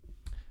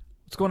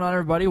What's going on,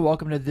 everybody?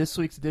 Welcome to this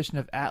week's edition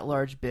of At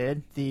Large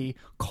Bid, the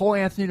Cole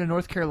Anthony to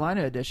North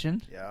Carolina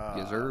edition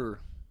Yes, sir.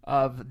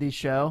 of the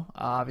show.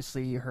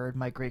 Obviously, you heard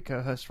my great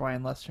co-host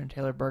Ryan Lester and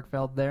Taylor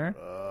Bergfeld there.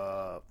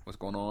 What's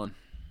going on?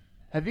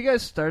 Have you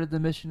guys started the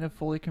mission of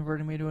fully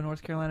converting me to a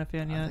North Carolina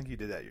fan yet? I think you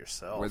did that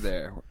yourself. We're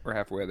there. We're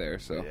halfway there,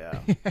 so. Yeah.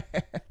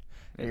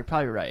 Yeah, you're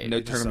probably right.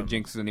 No tournament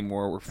jinxes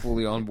anymore. We're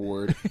fully on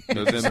board.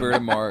 November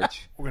and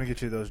March. We're going to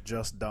get you those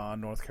Just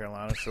Don North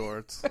Carolina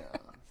shorts. Yeah, so.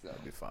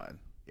 That'll be fine.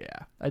 Yeah,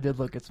 I did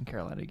look at some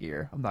Carolina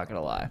gear. I'm not going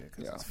to lie.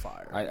 Because Yeah. it's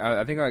fire.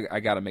 I think I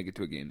got to make it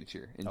to a game this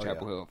year in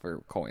Chapel yeah. Hill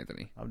for Cole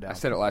Anthony. I'm down I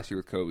said for it last year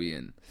with Kobe,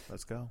 and,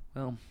 Let's go.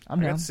 well, I'm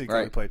I got down. to see Kobe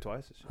Right. play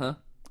twice this year. huh?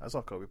 I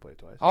saw Kobe play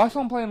twice. Oh, I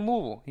saw him play in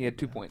Louisville. He had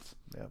 2 points.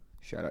 Yep.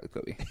 Shout out to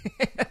Kobe.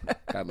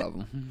 God love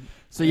him.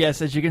 So,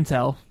 yes, as you can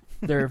tell,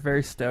 they're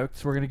very stoked.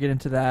 So we're going to get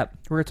into that.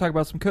 We're going to talk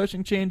about some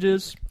coaching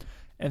changes,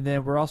 and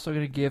then we're also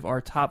going to give our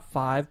top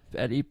 5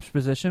 at each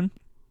position.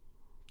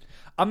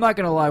 I'm not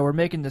going to lie. We're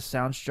making this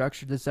sound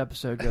structured. This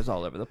episode goes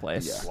all over the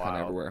place. Yeah. Kinda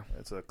everywhere.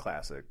 It's a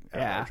classic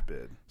Yeah. large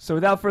bid. So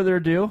without further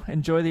ado,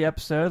 enjoy the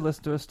episode.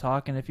 Listen to us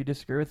talk, and if you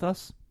disagree with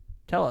us,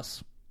 tell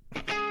us.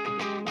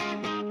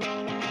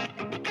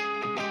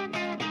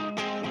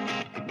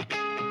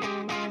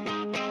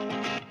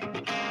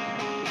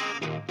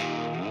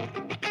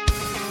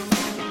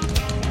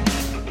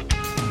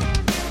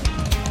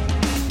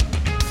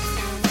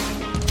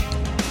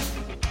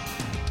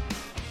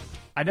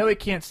 I know we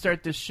can't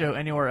start this show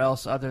anywhere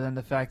else other than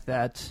the fact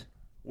that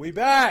We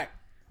back!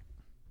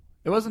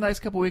 it was a nice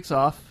couple weeks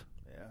off.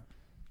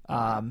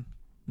 Yeah.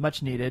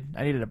 Much needed.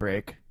 I needed a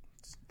break.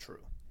 It's true.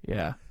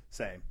 Yeah.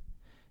 Same.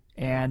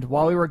 And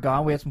while we were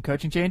gone, we had some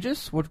coaching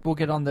changes. We'll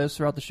get on those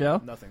throughout the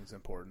show. Nothing's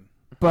important.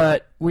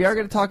 But we are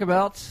going to talk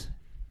about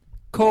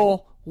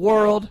Cole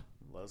World,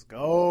 Let's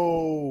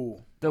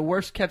go. the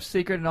worst kept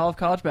secret in all of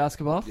college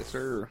basketball, Yes,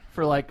 sir.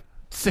 for like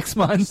 6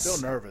 months.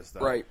 Still nervous,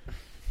 though. Right.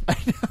 I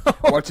know.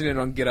 Watching it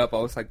on Get Up, I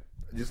was like,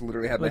 just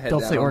literally had my Like, head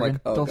don't down. say I'm Oregon.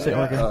 like, oh, Don't God. say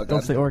Oregon. Oh, Don't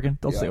God. say Oregon.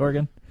 Don't Yeah. say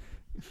Oregon.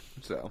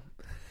 So,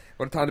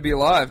 what a time to be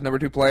alive. Number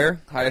 2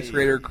 player, highest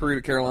rated recruit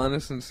at Carolina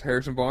since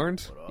Harrison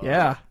Barnes.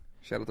 Yeah.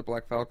 Shout out to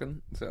Black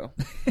Falcon. So,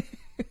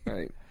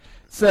 right.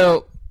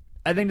 So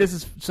I think this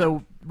is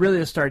really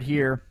to start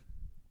here.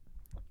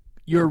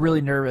 You were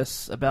really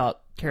nervous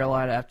about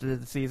Carolina after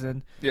the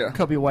season. Yeah.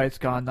 Kobe White's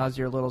gone.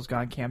 Nazir Little's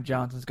gone. Cam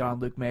Johnson's gone.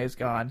 Luke May's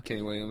gone.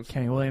 Kenny Williams.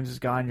 Kenny Williams is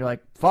gone. You're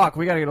like, fuck,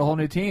 we got to get a whole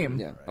new team.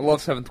 Yeah. I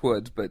love Seventh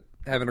Woods, but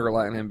having to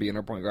rely on him being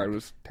our point guard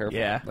was terrible.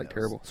 Yeah. Like, That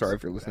terrible. was- Sorry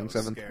if you're listening, that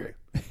was Seventh. scary.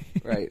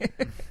 Right.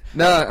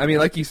 No, I mean,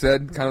 like you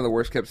said, kind of the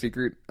worst kept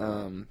secret.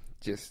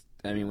 Just,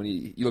 I mean, when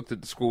you looked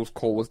at the schools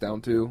Cole was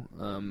down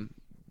to,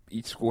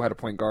 each school had a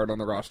point guard on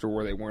the roster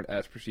where they weren't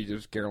as prestigious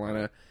as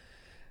Carolina.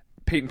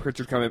 Peyton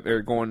Pritchard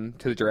going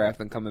to the draft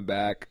and coming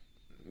back.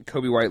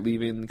 Kobe White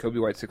leaving, Kobe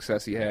White's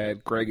success he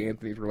had, Greg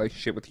Anthony's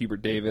relationship with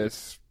Hubert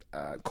Davis,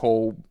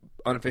 Cole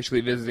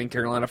unofficially visiting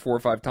Carolina 4 or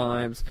 5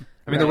 times.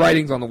 I mean, the Right.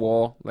 writing's on the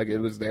wall, like it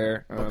was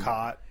there.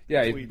 Bacot.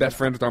 Yeah, he's tweeting best out.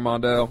 friends with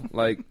Armando.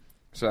 Like,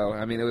 so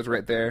I mean, it was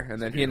right there.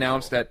 And then he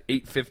announced at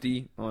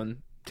 8:50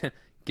 on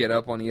Get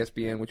Up on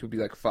ESPN, which would be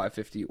like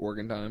 5:50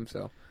 Oregon time.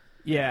 So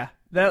Yeah.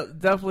 That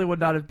definitely would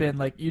not have been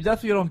like, you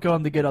definitely don't go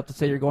on the Get Up to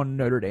say you're going to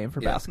Notre Dame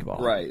for yeah, basketball.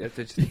 right? That's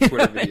just a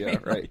Twitter video,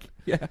 right?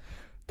 Yeah.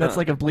 That's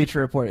like a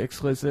Bleacher Report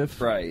exclusive.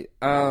 Right.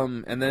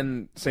 And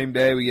then same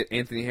day we get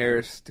Anthony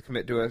Harris to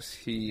commit to us.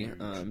 He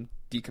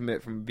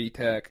decommit from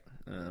VTech.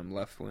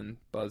 Left when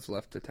Buzz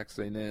left to Texas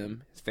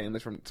A&M.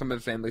 Some of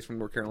his family's from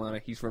North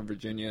Carolina. He's from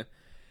Virginia.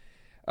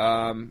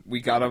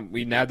 We got him.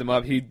 We nabbed him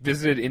up. He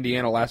visited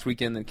Indiana last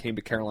weekend, then came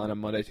to Carolina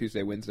Monday,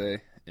 Tuesday,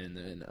 Wednesday, and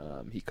then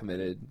he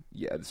committed.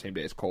 Yeah, the same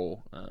day as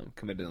Cole.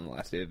 Committed on the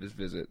last day of his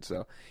visit.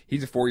 So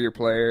he's a 4-year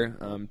player.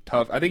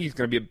 Tough. I think he's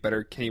going to be a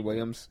better Kenny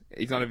Williams.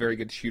 He's not a very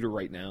good shooter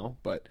right now,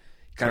 but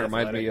he kind of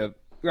reminds me of.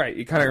 Right,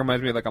 he kind of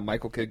reminds me of like a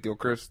Michael Kidd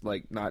Gilchrist.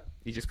 Like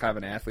he's just kind of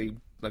an athlete,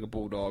 like a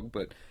bulldog,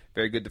 but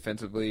very good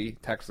defensively,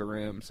 attacks the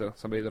rim. So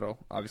somebody that'll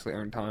obviously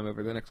earn time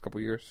over the next couple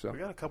of years. So We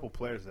got a couple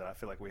players that I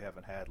feel like we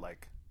haven't had,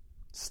 like,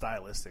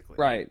 stylistically.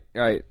 right.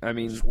 I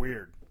mean, It's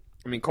weird.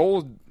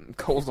 Cole's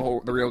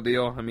the real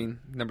deal. I mean,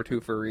 number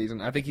 2 for a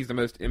reason. I think he's the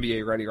most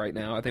NBA ready right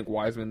now. I think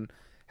Wiseman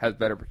has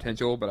better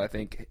potential, but I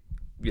think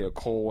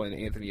Cole and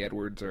Anthony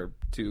Edwards are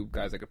 2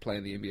 guys that could play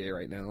in the NBA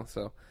right now.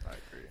 So I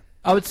agree.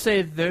 I would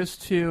say those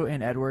two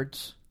and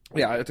Edwards.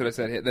 yeah, that's what I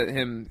said.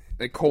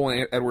 That Cole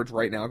and Edwards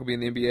right now could be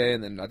in the NBA,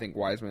 and then I think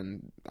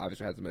Wiseman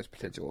obviously has the most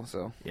potential.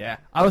 So Yeah.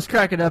 I was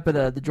cracking up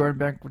at the Jordan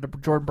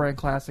Brand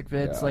Classic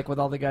vids, Yeah. like with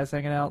all the guys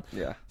hanging out.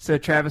 yeah, So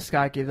Travis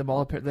Scott gave them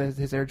all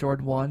his Air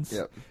Jordan 1s.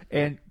 Yep.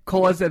 And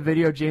Cole has that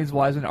video of James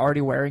Wiseman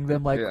already wearing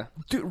them. Like, Yeah.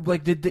 dude,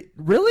 like, did they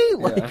really?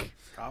 Yeah. Like,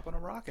 Copping a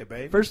rocket,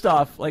 baby. first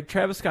off, like,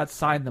 Travis Scott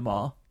signed them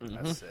all.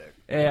 That's sick.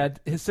 And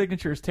his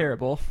signature is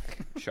terrible.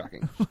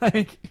 shocking.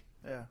 Like,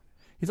 Yeah.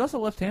 he's also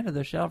left-handed,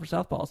 though. Shout out for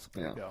Southpaws.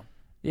 Yeah, Go.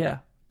 Yeah,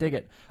 dig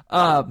it.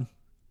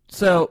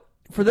 So,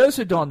 for those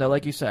who don't know,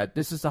 like you said,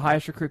 this is the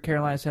highest recruit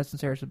Carolina's had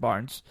since Harrison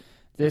Barnes.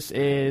 This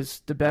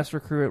is the best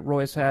recruit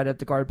Roy's had at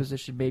the guard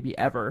position maybe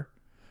ever.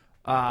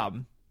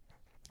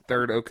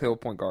 third Oak Hill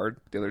point guard.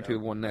 The other two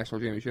have won national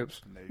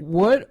championships.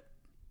 What?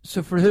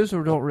 So for those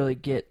who don't really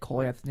get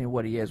Cole Anthony,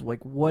 what he is,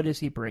 like, what is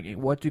he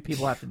bringing? What do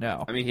people have to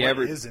know? I mean,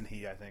 Isn't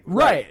he? I think.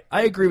 Right.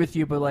 I agree with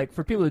you, but like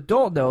for people who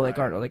don't know, like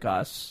aren't like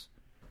us.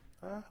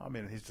 I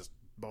mean, he's just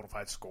bona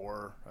fide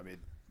scorer. I mean,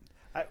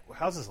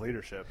 how's his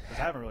leadership? 'Cause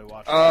I haven't really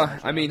watched.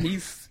 I mean,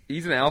 he's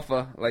an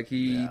alpha. Like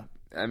he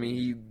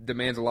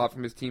demands a lot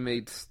from his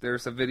teammates.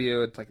 There's a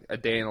video. It's like a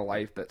day in the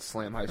life that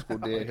Slam High School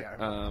did.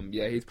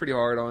 He's pretty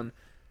hard on.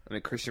 I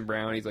mean, Christian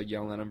Brown, he's like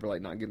yelling at him for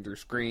like not getting through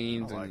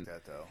screens. I like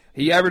that though.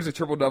 He averaged a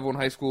triple double in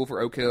high school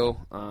for Oak Hill.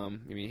 I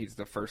mean, he's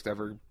the first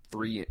ever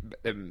three.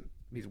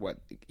 He's what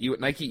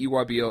Nike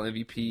EYBL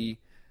MVP,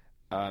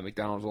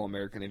 McDonald's All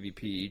American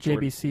MVP,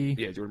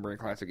 JBC. Jordan Brand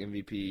Classic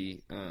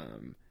MVP.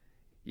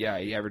 He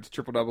averaged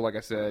triple double, like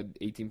I said,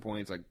 18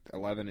 points, like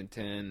 11 and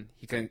 10.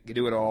 He can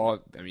do it all.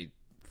 I mean,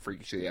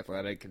 freakishly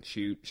athletic, can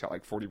shoot. Shot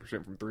like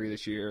 40% from three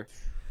this year.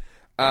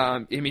 I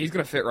mean, he's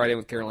going to fit right in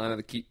with Carolina.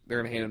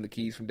 They're going to hand him the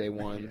keys from day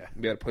one.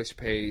 Be able to push the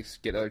pace,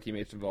 get other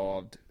teammates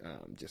involved.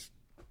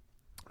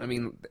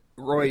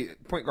 Roy,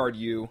 point guard,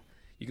 you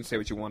can say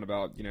what you want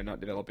about not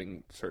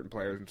developing certain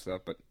players and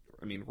stuff, but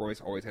I mean, Roy's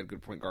always had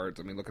good point guards.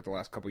 I mean, look at the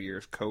last couple of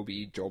years: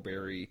 Kobe, Joel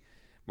Berry,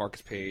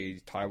 Marcus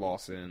Page, Ty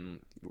Lawson,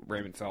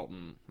 Raymond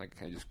Felton. Like,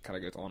 it just kind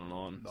of goes on and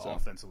on. The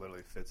offense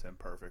literally fits him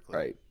perfectly.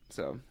 Right.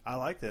 So I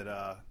like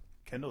that.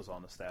 Kendall's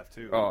on the staff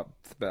too. Oh,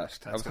 it's the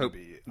best. I was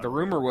hoping. The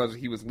rumor was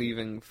he was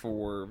leaving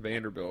for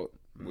Vanderbilt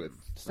with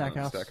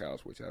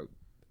Stackhouse, which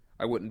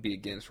I wouldn't be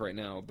against right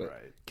now. But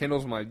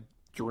Kendall's my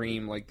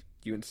dream, like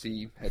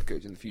UNC head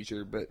coach in the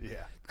future. But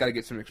got to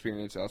get some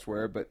experience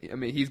elsewhere. But I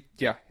mean,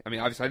 obviously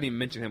I didn't even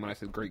mention him when I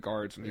said great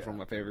guards, and he's one of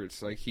my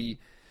favorites. Like he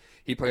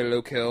played at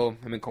Oak Hill.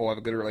 Him and Cole have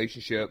a good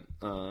relationship.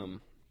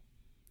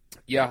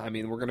 I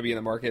mean, we're going to be in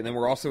the market. And then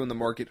we're also in the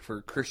market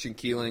for Christian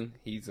Keeling.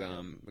 He's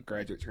a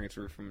graduate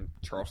transfer from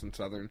Charleston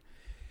Southern.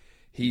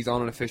 He's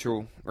on an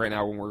official right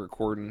now when we're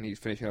recording. He's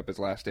finishing up his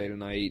last day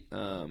tonight. He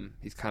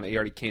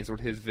already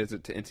canceled his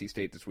visit to NC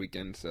State this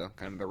weekend, so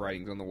kind of the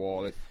writing's on the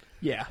wall.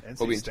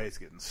 NC State's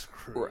getting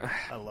screwed.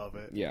 I love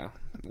it. Yeah,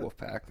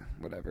 Wolfpack,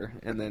 whatever.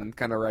 And then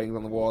kind of writing's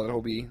on the wall that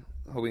he'll be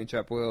in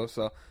Chapel Hill,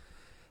 so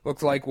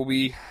looks like we'll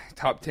be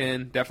top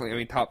 10, definitely. I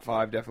mean, top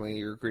 5, definitely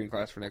your recruiting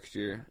class for next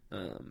year.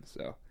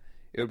 So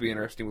it'll be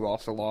interesting. We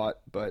lost a lot,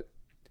 but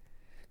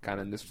kind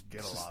of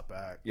get a lot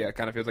back. Yeah, it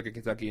kind of feels like a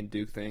Kentucky and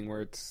Duke thing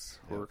where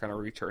we're kind of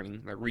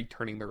returning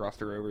the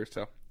roster over.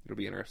 So it'll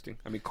be interesting.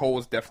 I mean, Cole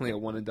is definitely a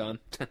one and done.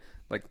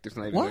 Like there's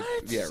not even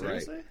what?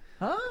 Seriously? Right.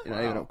 Huh?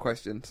 Not even a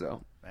question.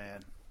 So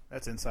man,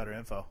 that's insider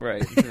info.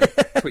 Right.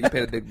 That's what you pay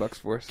the big bucks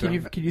for. So.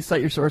 Can you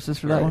cite your sources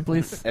for that one,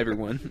 please?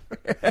 Everyone.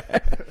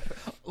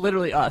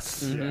 Literally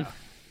us. Yeah.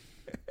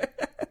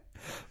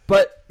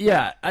 But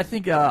yeah, I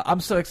think I'm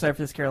so excited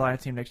for this Carolina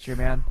team next year,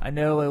 man. I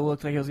know it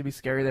looked like it was gonna be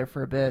scary there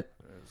for a bit.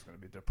 It was gonna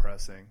be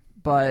depressing.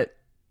 But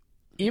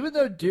even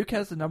though Duke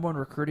has the number 1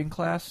 recruiting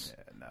class,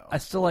 I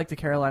still like the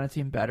Carolina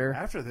team better.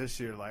 After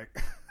this year,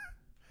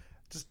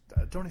 just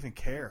don't even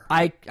care.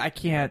 I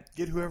can't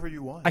get whoever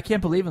you want. I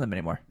can't believe in them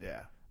anymore.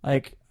 Yeah.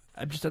 Like,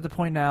 I'm just at the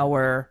point now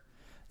where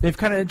they've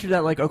kind of entered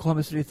that like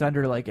Oklahoma City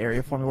Thunder like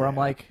area for me, where I'm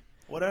like,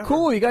 whatever.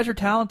 Cool, you guys are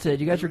talented,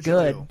 you guys are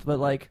good, but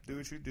like, do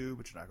what you do,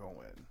 but you're not gonna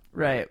win.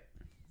 Right.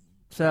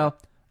 So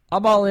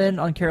I'm all in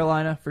on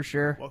Carolina for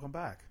sure. Welcome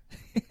back.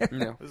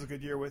 No. It was a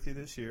good year with you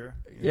this year.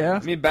 Yeah.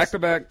 I mean,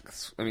 back-to-back,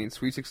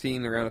 Sweet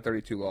 16, around a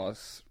 32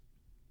 loss.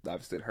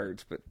 Obviously, it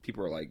hurts, but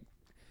people are like,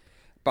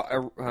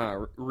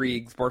 Barstool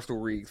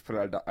Reegs put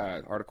out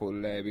an article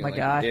today being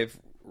if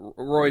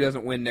Roy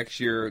doesn't win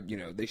next year,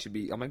 they should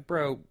be. I'm like,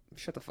 bro,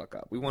 shut the fuck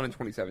up. We won in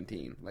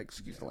 2017. Like,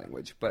 excuse the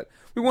language, but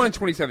we won in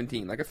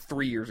 2017. Like, that's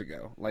 3 years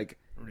ago. Like,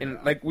 and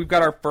like we've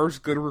got our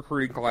first good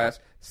recruiting class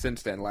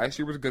since then. Last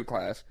year was a good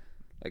class.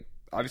 Like,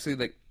 obviously,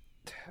 like,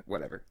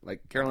 whatever.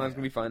 Like, Carolina's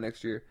gonna be fine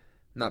next year.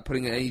 Not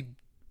putting any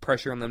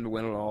pressure on them to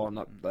win at all.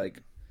 Not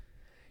like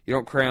you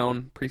don't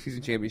crown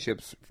preseason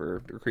championships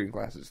for recruiting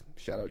classes.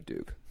 Shout out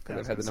Duke because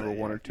they've had the number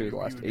 1 or 2 the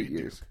last 8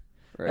 years.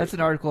 Right. That's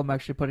an article I'm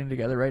actually putting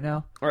together right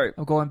now. All right.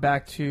 I'm going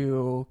back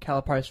to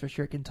Calipari's first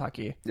year at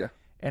Kentucky. Yeah.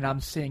 And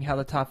I'm seeing how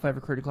the top 5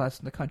 recruiting class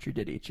in the country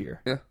did each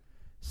year. Yeah.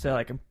 So,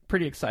 like, I'm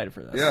pretty excited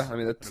for this. Yeah, I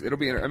mean, it'll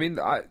be. I mean,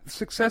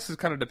 success is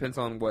kind of depends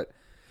on what.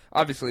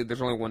 Obviously,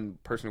 there's only one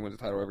person who wins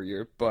the title every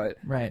year, but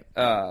right.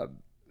 I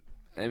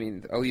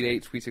mean, Elite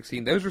 8, Sweet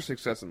 16, those are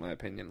success in my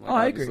opinion. Like,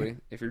 I agree.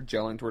 If you're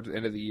gelling towards the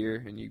end of the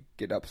year and you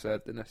get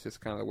upset, then that's just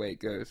kind of the way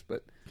it goes.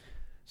 But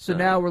so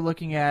now we're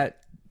looking at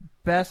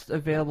best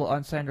available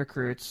unsigned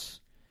recruits.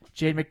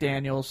 Jade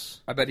McDaniels.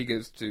 I bet he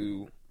goes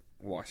to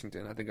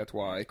Washington. I think that's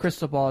why.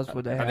 Crystal Ball is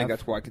what they have. I think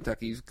that's why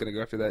Kentucky's going to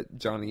go after that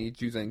Johnny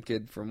Juzang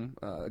kid from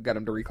got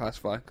him to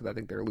reclassify because I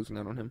think they're losing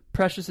out on him.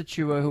 Precious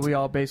Achua, who we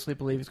all basically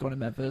believe is going to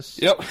Memphis.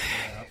 Yep.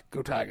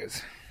 Go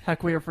Tigers. How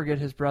can we ever forget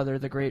his brother,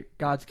 the great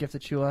God's gift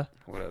Achua?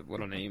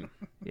 What a name.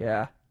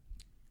 Yeah.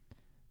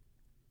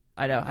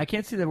 I know. I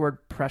can't see the word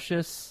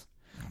precious.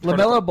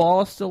 LaMelo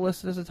Ball is still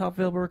listed as a top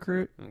available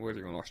recruit. Where's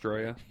he going?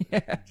 Australia?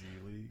 Yeah.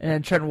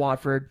 And Trenton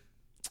Watford.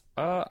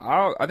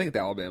 I think it's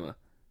Alabama.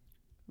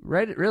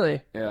 Right?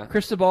 Really? Yeah.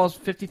 Cristobal's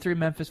 53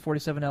 Memphis,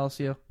 47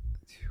 LSU.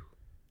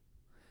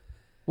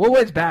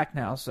 Woodward's back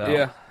now, so.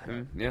 Yeah.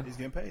 Yeah. He's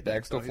getting paid.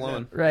 Bag's still So he's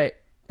flowing. in. Right.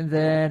 And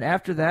then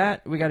after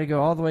that, we got to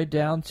go all the way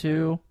down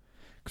to.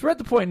 Because we're at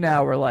the point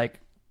now where, like,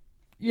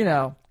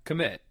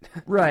 Commit.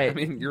 right. I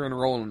mean, you're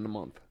enrolling in a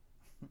month.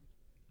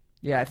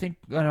 Yeah, I think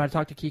when I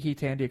talked to Kiki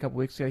Tandy a couple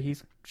weeks ago,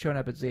 he's showing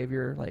up at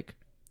Xavier, like,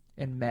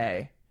 in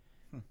May.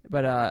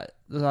 But a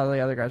lot of the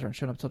other guys aren't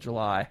showing up till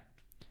July.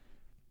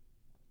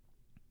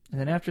 And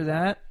then after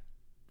that,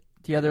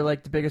 the other,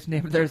 like, the biggest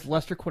name there's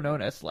Lester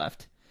Quinones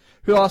left,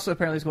 who also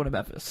apparently is going to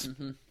Memphis.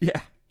 Mm-hmm.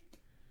 Yeah.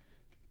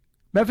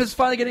 Memphis is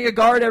finally getting a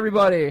guard,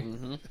 everybody.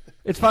 Mm-hmm.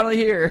 It's finally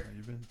here.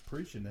 You've been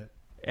preaching it.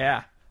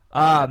 Yeah.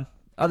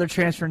 Other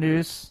transfer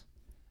news,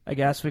 I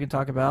guess we can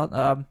talk about.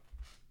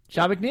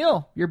 John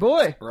McNeil, your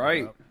boy,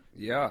 Right. Yep.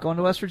 Yeah. going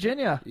to West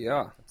Virginia.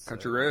 Yeah.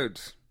 Country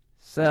roads.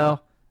 So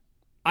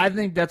I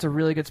think that's a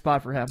really good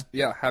spot for him.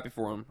 Yeah, happy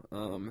for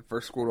him.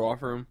 First school to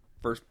offer him.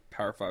 First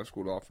Power 5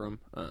 school to offer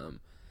him.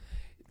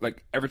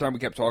 Like, every time we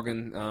kept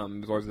talking, it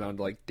was always down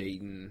to, like,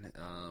 Dayton.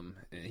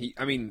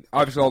 And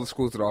obviously all the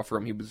schools that offer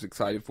him, he was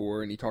excited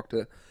for, and he talked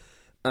to,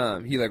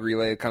 he, like,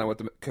 relayed kind of what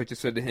the coaches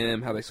said to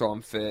him, how they saw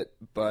him fit.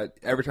 But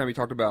every time he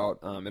talked about,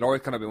 it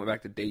always kind of went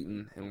back to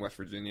Dayton and West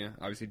Virginia.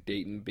 Obviously,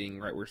 Dayton being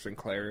right where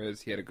Sinclair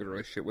is. He had a good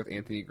relationship with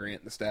Anthony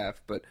Grant and the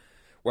staff. But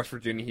West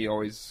Virginia, he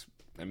always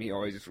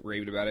just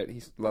raved about it.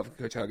 He loved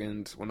Coach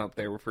Huggins, went up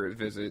there for his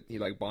visit. He,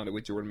 like, bonded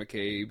with Jordan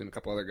McCabe and a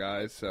couple other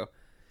guys, so...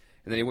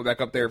 And then he went back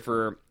up there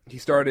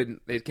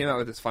they came out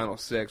with his final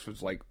 6, which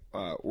was like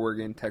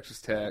Oregon, Texas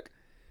Tech,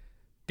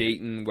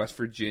 Dayton, West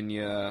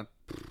Virginia,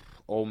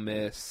 Ole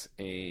Miss,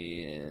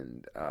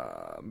 and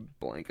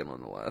blanking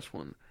on the last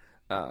one,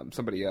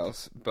 somebody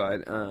else.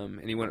 But and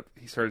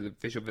he started the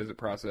official visit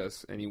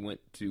process, and he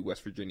went to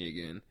West Virginia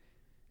again.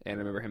 And I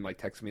remember him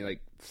like texting me like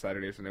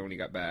Saturday or Sunday when he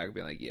got back,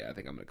 being like, "Yeah, I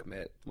think I'm gonna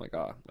commit." I'm like,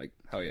 like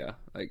hell yeah,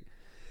 like.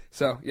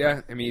 So,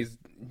 yeah, I mean, he's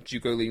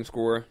JUCO leading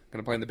scorer.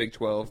 Going to play in the Big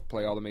 12,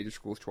 play all the major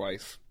schools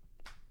twice.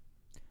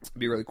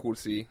 Be really cool to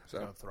see. So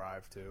Going to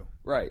thrive, too.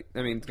 Right.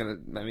 I mean,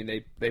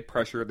 they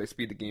pressure, they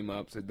speed the game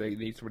up, so they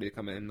need somebody to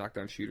come in and knock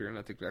down shooter, and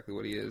that's exactly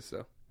what he is.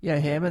 So Yeah,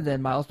 him and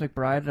then Miles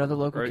McBride, another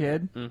local right.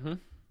 kid. Mm-hmm.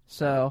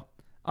 So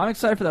I'm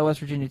excited for that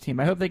West Virginia team.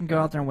 I hope they can go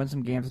out there and win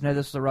some games. I know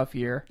this was a rough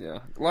year. Yeah.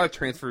 A lot of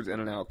transfers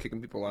in and out,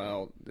 kicking people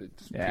out,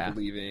 people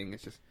leaving.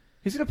 It's just...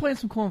 He's going to play in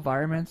some cool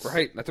environments.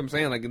 Right. That's what I'm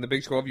saying. Like, in the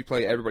Big 12, you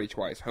play everybody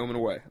twice, home and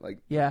away. Like,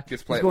 Yeah.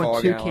 just play He's at going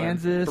Fog to Allen.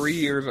 Kansas. 3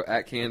 years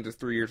at Kansas,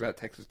 3 years at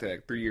Texas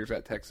Tech, 3 years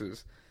at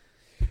Texas.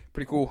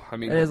 Pretty cool. I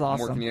mean, It is what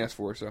more awesome. can you ask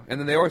for? So, and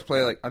then they always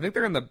play, like, I think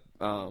they're in the,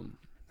 I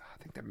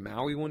think they're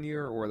Maui one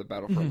year or the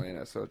Battle for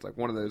Atlanta. So it's like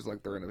one of those,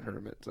 like, they're in a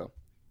tournament. So,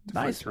 it's a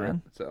free Nice, trip.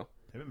 man. So,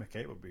 Him and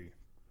McCabe would be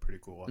pretty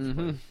cool watching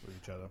play with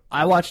each other.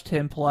 I watched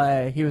him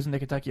play. He was in the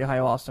Kentucky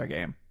Ohio All-Star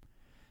game.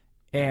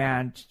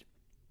 And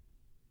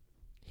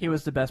he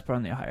was the best player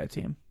on the Ohio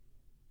team.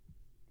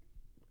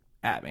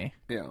 At me.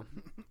 yeah.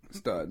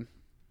 Stud.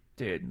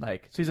 Dude,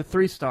 like, so he's a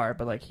 3-star,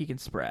 but, like, he can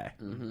spray.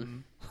 Mm-hmm.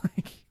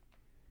 Like,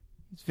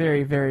 it's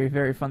very, very,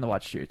 very fun to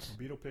watch shoot.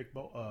 Beetle picked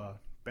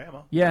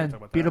Bama. Yeah, Talk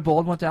about Beetle that.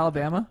 Bold went to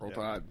Alabama. Roll Yeah.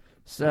 Tide.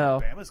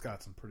 So, Bama's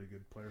got some pretty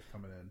good players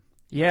coming in.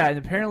 yeah, and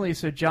apparently,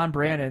 so John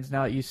Brannon's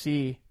now at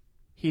UC.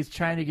 He's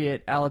trying to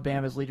get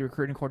Alabama's lead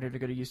recruiting coordinator to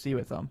go to UC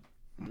with them.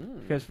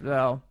 Because,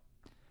 well,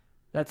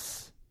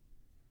 that's,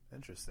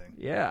 Interesting.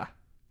 yeah.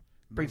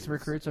 Bring some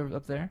Moves. recruits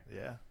up there.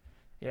 Yeah,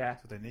 Yeah.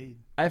 that's what they need.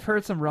 I've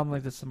heard some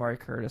rumblings that Samari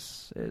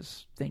Curtis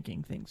is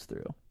thinking things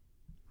through.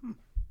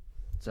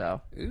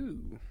 So,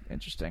 Ooh.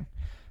 interesting.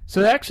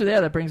 So, actually, yeah,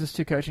 that brings us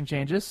to coaching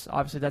changes.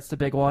 Obviously, that's the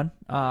big one.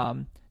 Now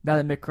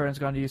that Mick Cronin's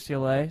gone to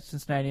UCLA,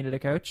 Cincinnati needed a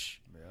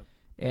coach. Yep.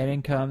 And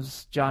in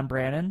comes John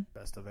Brannon,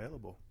 Best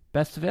available,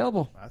 best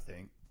available. I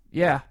think.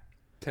 Yeah.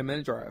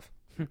 10-minute drive.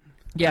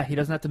 Yeah, he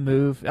doesn't have to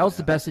move. That was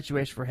the best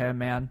situation for him,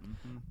 man.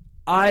 Mm-hmm.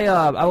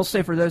 I will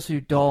say for those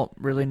who don't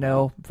really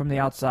know from the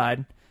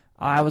outside,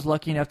 I was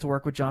lucky enough to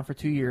work with John for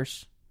 2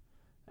 years,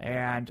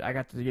 and I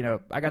got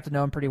to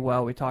know him pretty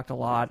well. We talked a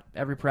lot,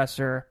 every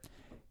presser.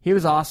 He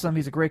was awesome.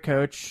 He's a great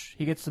coach.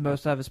 He gets the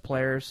most out of his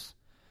players.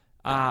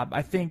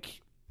 I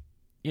think,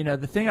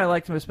 the thing I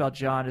liked most about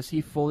John is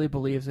he fully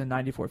believes in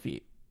 94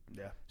 feet.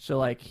 Yeah. So,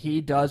 like,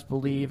 he does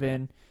believe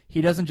in – he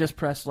doesn't just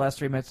press the last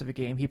 3 minutes of a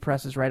game. He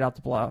presses right out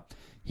the block.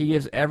 He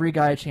gives every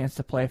guy a chance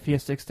to play. If he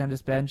has to extend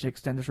his bench,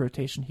 extend his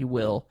rotation, he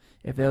will,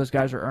 if those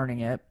guys are earning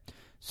it.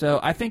 So,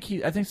 I think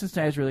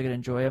Cincinnati's really going to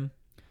enjoy him.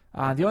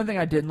 The only thing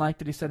I didn't like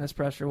that he said in his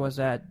presser was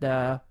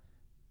that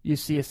you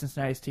see a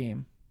Cincinnati's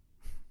team.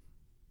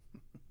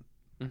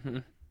 Mm-hmm.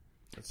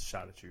 That's a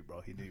shot at you,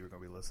 bro. He knew you were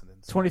going to be listening.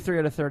 So. 23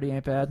 out of 30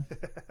 ain't bad.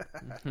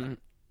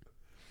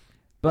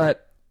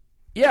 But,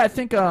 yeah, I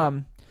think,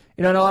 and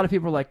a lot of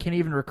people are like, can he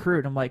even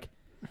recruit? I'm like,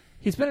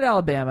 he's been at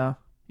Alabama.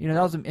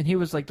 And he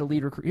was like the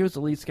lead recruit. He was the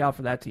lead scout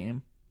for that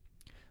team.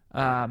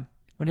 When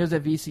he was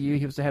at VCU,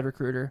 he was the head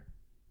recruiter.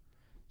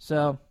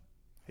 So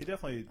He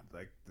definitely,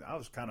 I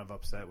was kind of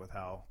upset with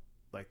how,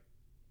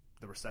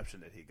 the reception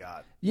that he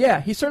got.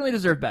 yeah, he certainly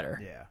deserved better.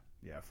 Yeah.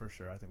 Yeah, for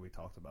sure. I think we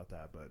talked about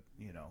that, but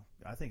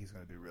I think he's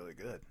going to do really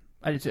good.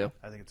 I do too.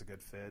 I think it's a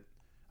good fit.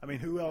 I mean,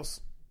 who else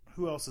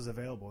is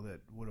available that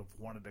would have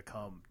wanted to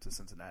come to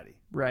Cincinnati?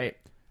 Right.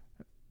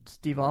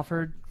 Steve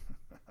Alford.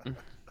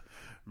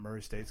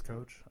 Murray State's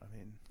coach. I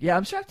mean, Yeah,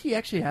 I'm shocked he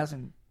actually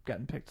hasn't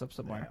gotten picked up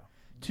somewhere.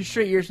 2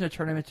 straight years in a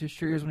tournament, 2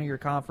 straight years winning your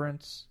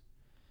conference.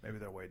 Maybe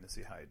they're waiting to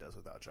see how he does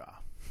without Ja.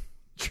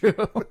 True.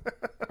 All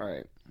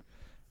right.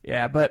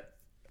 Yeah, but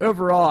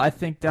overall, I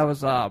think that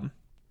was I'm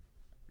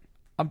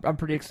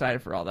pretty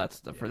excited for all that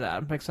stuff for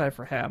that. I'm excited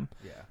for him.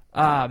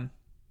 Yeah.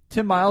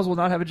 Tim Miles will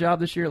not have a job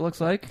this year. It looks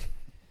like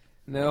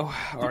No,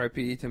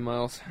 R.I.P. Tim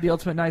Miles. the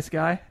ultimate nice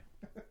guy.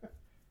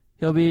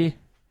 He'll be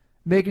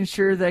making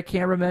sure that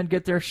cameramen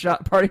get their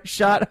party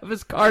shot of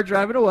his car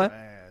driving away.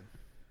 Man,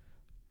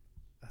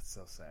 that's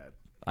so sad.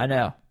 I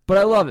know, but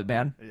I love it,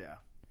 man. Yeah.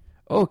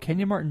 Oh,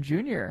 Kenyon Martin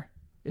Jr.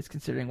 is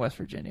considering West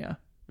Virginia.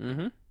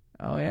 Mm-hmm.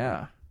 Oh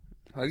yeah,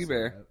 Huggy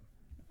Bear.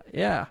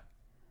 yeah.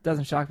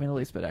 Doesn't shock me in the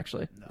least bit,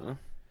 actually. No.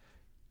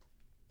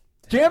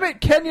 Damn it,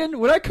 Kenyon!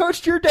 When I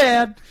coached your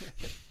dad.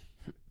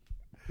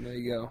 There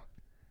you go.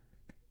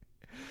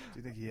 Do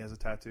you think he has a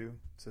tattoo?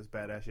 It says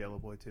 "Badass Yellow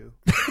Boy" too.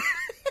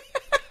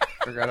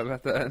 Forgot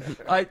about that.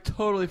 I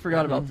totally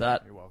forgot about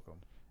that. You're welcome.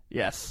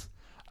 Yes.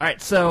 All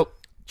right, so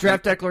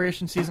draft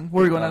declaration season.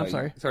 Where are we going on? I'm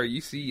sorry. Sorry,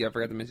 UC, I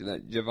forgot to mention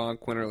that. Javon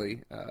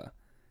Quinterly,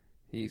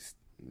 he's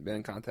been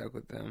in contact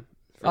with them.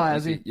 Oh,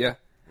 has he? Yeah.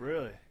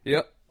 Really?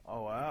 Yep.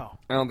 Oh wow.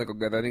 I don't think he'll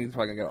get that. I think he's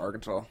probably going to go to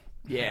Arkansas.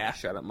 Yeah.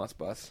 Shout out Must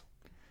Bus.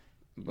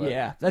 But,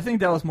 Yeah, I think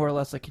that was more or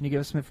less like, can you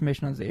give us some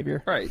information on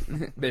Xavier? Right.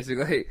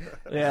 Basically.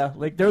 Yeah,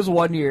 like there was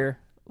one year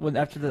when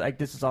after the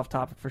this is off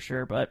topic for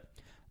sure, but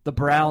the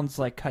Browns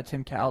like cut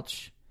Tim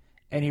Couch,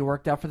 and he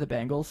worked out for the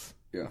Bengals.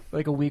 Yeah.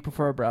 Like a week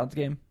before a Browns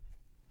game.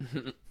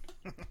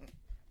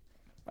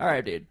 All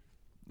right, dude.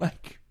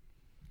 Like,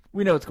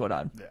 we know what's going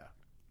on. Yeah.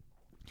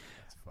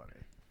 That's funny.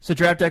 So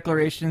draft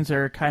declarations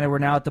are kind of, we're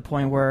now at the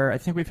point where I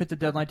think we've hit the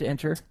deadline to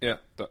enter. Yeah.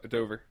 It's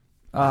over.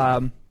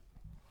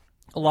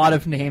 A lot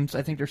of names.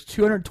 I think there's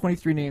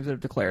 223 names that have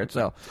declared.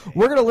 So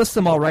we're going to list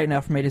them all right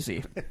now from A to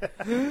Z.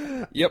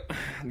 Yep.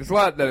 There's a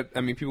lot that,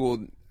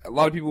 a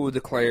lot of people who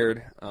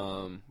declared,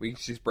 we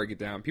can just break it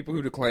down. People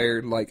who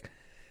declared, like,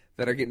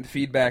 that are getting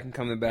feedback and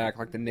coming back,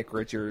 like the Nick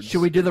Richards.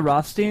 Should we do the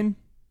Rothstein?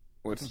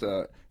 What's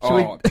the...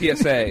 Should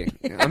PSA.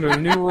 Under the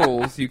new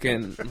rules, you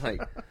can,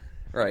 like...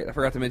 Right, I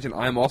forgot to mention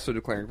I'm also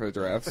declaring for the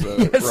draft, so...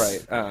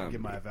 Yes. Right.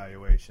 Give my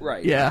evaluation.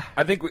 Right. Yeah.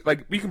 I think,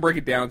 we can break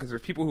it down, because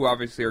there's people who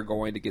obviously are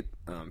going to get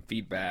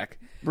feedback.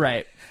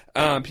 Right.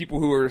 People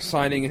who are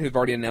signing and who've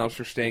already announced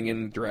they're staying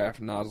in the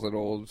draft: Nas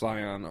Little,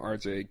 Zion,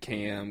 RJ,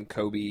 Cam,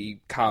 Kobe,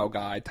 Kyle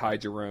Guy, Ty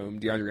Jerome,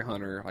 DeAndre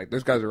Hunter. Like,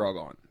 those guys are all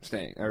gone,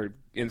 staying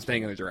in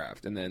the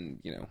draft. And then,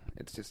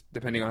 it's just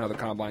depending on how the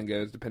combine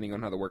goes, depending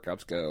on how the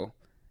workouts go.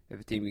 If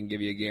a team can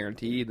give you a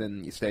guarantee,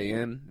 then you stay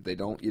in. If they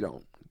don't, you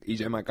don't.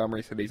 EJ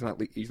Montgomery said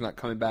he's not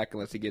coming back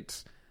unless he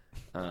gets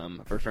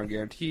a first-round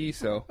guarantee,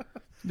 so...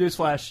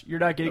 Newsflash, you're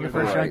not getting a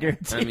first-round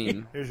guarantee. I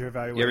mean... Here's your You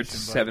evaluation. average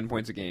 7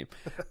 points a game.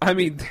 I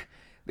mean,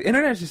 the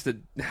internet's just a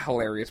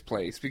hilarious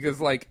place because,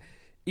 like,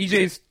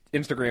 EJ's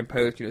Instagram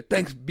post,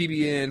 thanks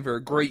BBN for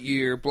a great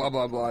year, blah,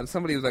 blah, blah. And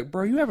somebody was like,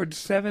 bro, you averaged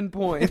 7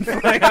 points.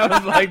 Like, I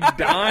was, like,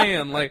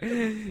 dying. Like,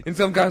 and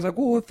some guy's like,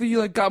 well, if he,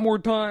 like, got more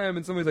time.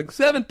 And somebody's like,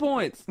 7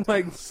 points.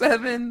 Like,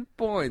 7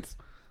 points.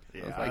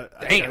 Yeah, I was like,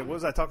 I- damn. what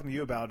was I talking to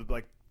you about?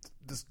 Like,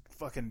 this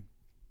fucking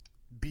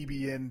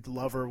BBN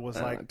lover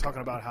was like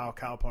talking about how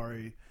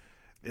Calipari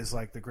is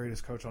like the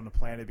greatest coach on the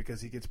planet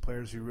because he gets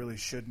players who really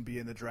shouldn't be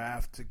in the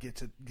draft to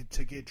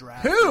get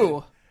drafted.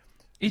 Who?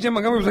 EJ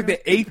Montgomery was like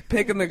the 8th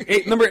pick in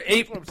the number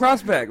 8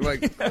 prospect.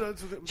 Like,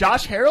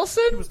 Josh He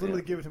Harrelson? was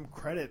literally giving him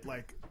credit.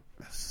 Like,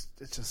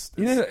 it's just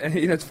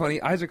it's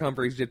funny. Isaac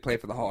Humphries did play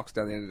for the Hawks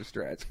down the end of the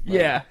stretch. Like,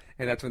 Yeah.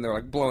 And that's when they're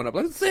like blowing up.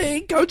 Let's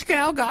see, Coach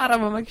Cal got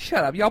him. I'm like,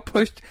 shut up. Y'all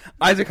pushed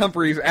Isaac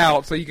Humphries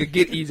out so you could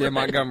get EJ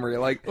Montgomery.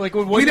 Like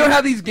when we know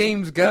how these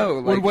games go.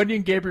 Like, when Wendy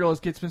and Gabriel is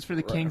Gitsmans for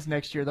the Kings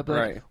next year, they'll be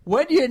like, Right.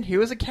 Wendy, he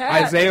was a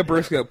cat. Isaiah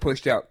Briscoe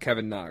pushed out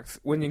Kevin Knox.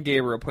 Wenyon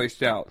Gabriel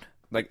pushed out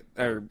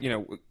Isaac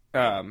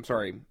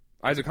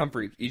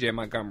Humphries, EJ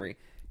Montgomery.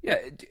 Yeah,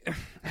 it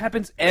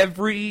happens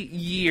every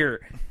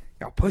year.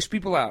 Y'all push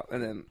people out,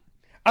 and then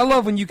I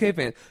love when UK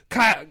fans,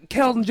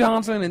 Keldon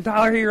Johnson and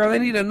Tyler Hero, they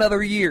need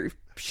another year.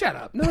 Shut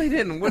up. No, they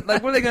didn't. What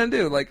are they going to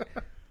do? Like,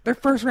 their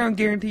first round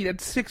guaranteed.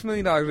 That's $6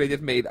 million they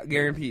just made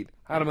guaranteed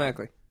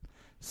automatically.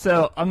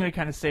 So I'm going to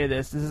kind of say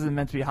this. This isn't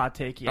meant to be a hot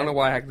take I yet. don't know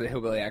why I had the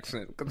hillbilly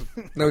accent. Cause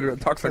nobody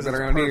talks like that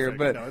around here,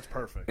 but no, it's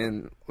perfect.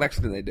 in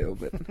Lexington they do.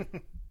 But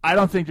I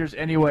don't think there's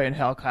any way in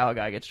hell Kyle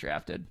Guy gets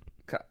drafted.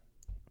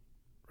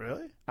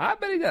 Really? I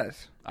bet he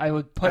does. I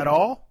would put At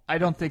all? I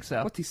don't think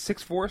so. What's he,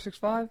 6'4",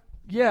 6'5"?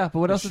 Yeah, but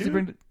what else does he shoot?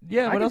 bring?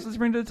 What else does he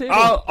bring to the table?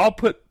 I'll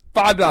put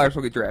 $5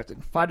 will get drafted.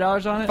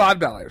 $5 on it.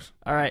 $5.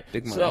 All right.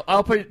 Big money. So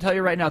I'll tell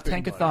you right now,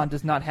 Big Tankathon money.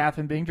 does not have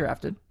him being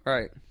drafted. All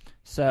right.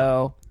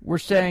 So we're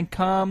saying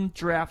come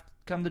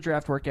the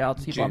draft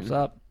workouts, he June. bumps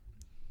up.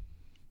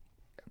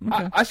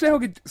 Okay. I say he'll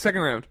get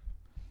second round.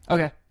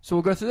 Okay. So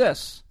we'll go through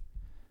this.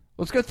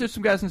 Let's go through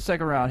some guys in the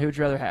second round. Who would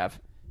you rather have?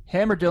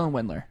 Him or Dylan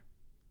Windler?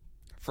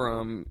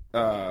 From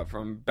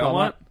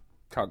Belmont,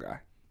 Cal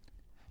Guy.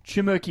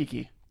 Chuma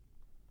Okeke.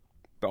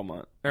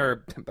 Belmont.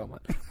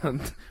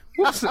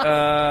 Whoops.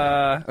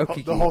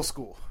 Okeke. The whole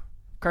school.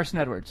 Carson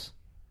Edwards.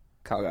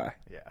 Cal Guy.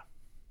 Yeah.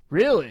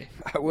 Really?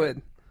 I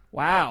would.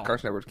 Wow.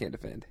 Carson Edwards can't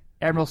defend.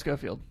 Admiral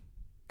Schofield.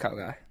 Cal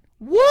Guy.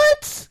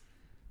 What?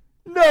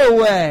 No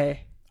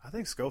way. I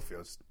think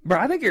Schofield's. Bro,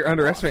 I think you're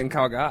underestimating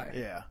Cal Guy.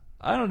 Yeah.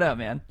 I don't know,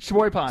 man.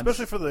 Shamori Pons.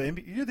 Especially for the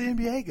NBA. You're the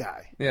NBA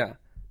guy. Yeah.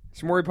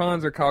 Shamori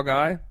Pons or Cal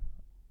Guy?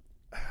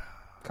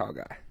 Cal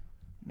Guy.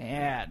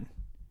 Man.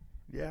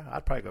 Yeah,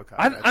 I'd probably go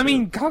Kyle. I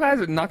mean, Cal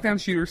Guy's a knockdown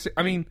shooter.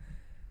 I mean,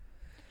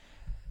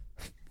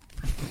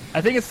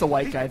 I think it's the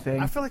white guy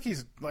thing. I feel like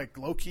he's like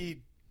low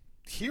key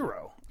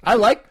hero. I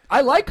like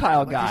Kyle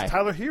Like Guy. he's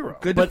Tyler Hero.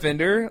 good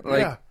defender.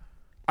 Like, yeah.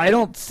 I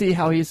don't see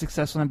how he's a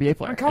successful NBA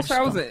player. Kyle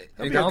Guy was a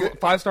He'll be a good-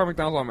 5-star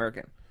McDonald's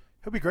All-American.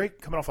 He'll be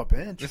great coming off a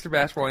bench. Mr.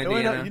 Basketball, He'll end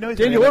Indiana. up- you know he's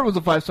Daniel gonna Ward was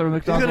a 5-star end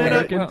McDonald's up-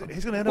 All-American.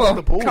 he's going to end up Well, in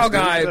the Bulls. Cal dude.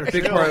 Guy, You better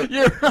big chill. pro.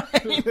 You're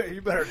right.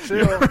 You better chill.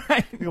 You're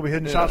right. You're going to be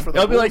hitting shots for the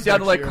They'll be like Bulls down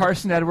to next like year.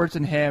 Carson Edwards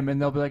and him,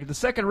 and they'll be like, in the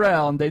second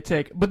round, they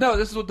take. But no,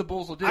 this is what the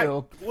Bulls will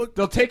do.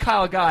 They'll take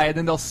Kyle Guy, and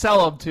then they'll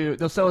sell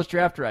his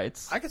draft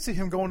rights. I could see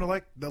him going to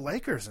like the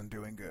Lakers and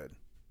doing good.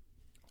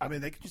 I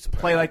mean, they could just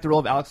Play like the role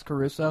of Alex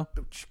Caruso.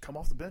 come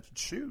off the bench and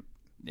shoot.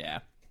 Yeah.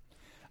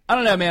 I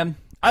don't know, man.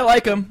 I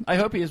like him. I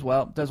hope he does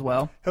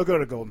well. He'll go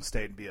to Golden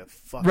State and be a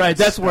fucking Right,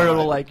 that's where stud.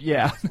 it'll like,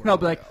 yeah. That's where I'll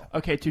be it'll like, go.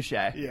 okay, touche.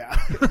 Yeah.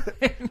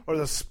 Or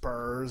the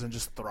Spurs and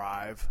just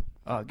thrive.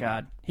 Oh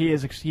God, he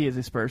is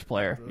a Spurs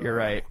player. You're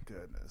right. Oh,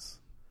 goodness.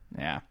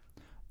 Yeah,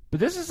 but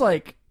this is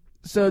like,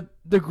 so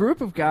the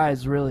group of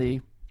guys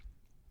really.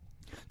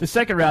 The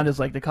second round is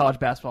like the college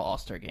basketball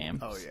all-star game.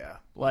 Oh yeah.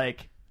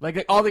 Like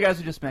all the guys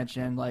we just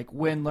mentioned, like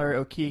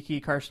Windler,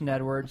 Okeke, Carson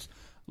Edwards,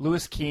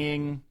 Lewis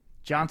King,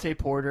 Jonte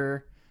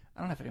Porter. I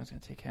don't know if anyone's going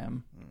to take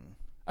him.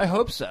 I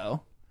hope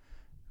so.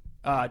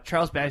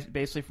 Charles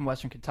Basley from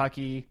Western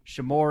Kentucky,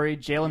 Shamori,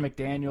 Jalen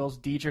McDaniels,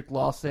 Dedrick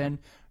Lawson,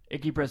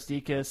 Iggy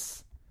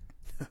Brasdikis.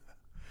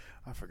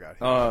 I forgot.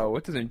 Him.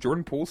 What's his name?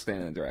 Jordan Poole staying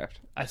in the draft.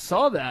 I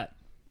saw that.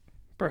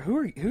 Bro,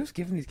 who's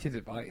giving these kids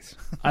advice?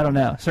 I don't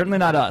know. Certainly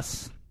not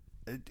us.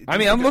 I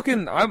mean, I'm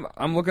looking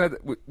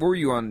at. Where were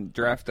you on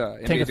draft?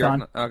 NBA Tankathon.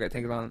 draft? Okay,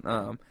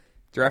 Tankathon.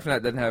 Drafting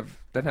doesn't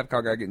have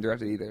Kyle Guy getting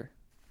drafted either.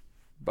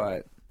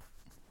 But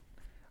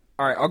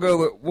all right,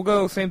 we'll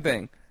go same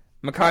thing.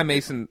 Makai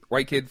Mason,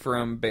 white kid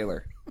from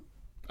Baylor.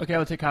 Okay,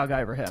 I'll take Kyle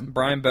Guy over him.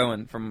 Brian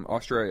Bowen from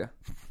Australia.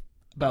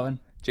 Bowen.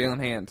 Jalen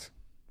Hands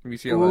from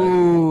UCLA.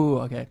 Ooh,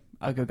 okay.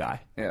 I'll go Guy.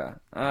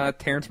 Yeah.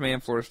 Terrence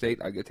Mann, Florida State.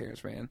 I go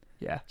Terrence Mann.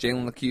 Yeah.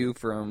 Jalen LeCue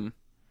from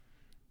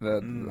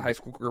the high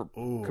school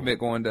commit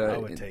going to. I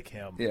would take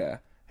him. Yeah.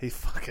 He's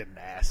fucking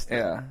nasty.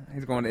 Yeah.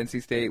 He's going to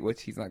NC State,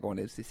 which he's not going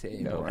to NC State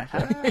anymore.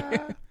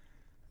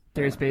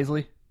 Darius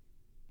Baisley.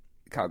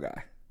 Kyle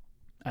Guy.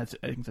 I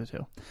think so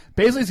too.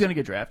 Baisley's going to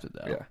get drafted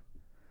though. Yeah.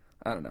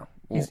 I don't know.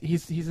 Well,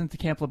 He's into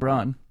Camp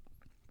LeBron.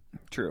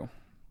 true.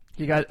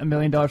 He got $1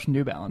 million from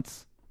New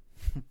Balance.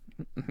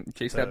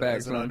 Chase So, that bag,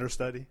 as an son.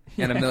 understudy.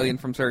 And $1 million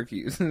from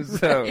Syracuse.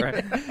 So,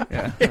 right.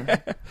 Yeah.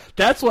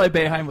 That's why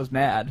Boeheim was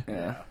mad.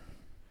 Yeah.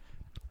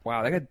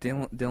 Wow, they got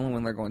Dylan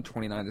Windler going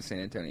 29 to San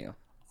Antonio.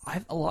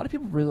 A lot of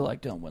people really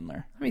like Dylan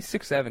Windler. I mean,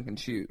 6'7" can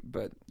shoot,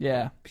 but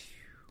Yeah.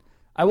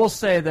 I will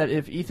say that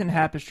if Ethan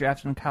Happ is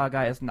drafted and Kyle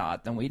Guy is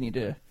not, then we need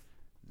to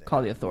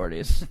call the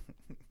authorities.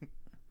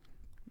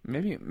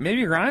 maybe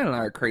Ryan and I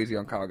are crazy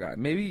on Kyle Guy.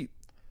 Maybe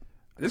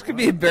this could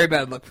be a very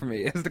bad look for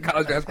me as the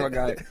college basketball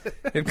guy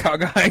if Kyle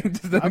Guy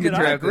just doesn't I get mean, I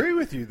drafted. agree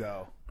with you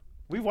though.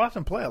 We've watched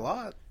him play a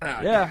lot.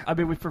 Yeah, I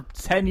mean, for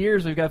 10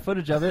 years we've got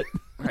footage of it.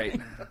 Right.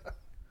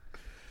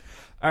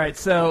 All right,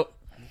 so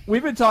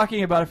we've been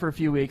talking about it for a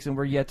few weeks, and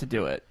we're yet to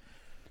do it.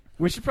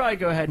 We should probably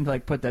go ahead and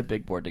like put that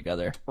big board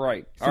together.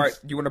 Right. All right.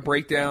 Do you want to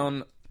break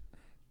down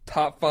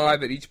top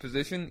 5 at each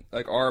position,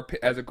 like our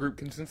as a group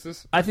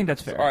consensus? I think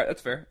that's fair. All right,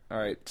 that's fair. All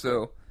right,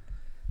 so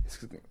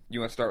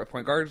you want to start with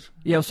point guards?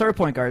 Yeah, we'll start with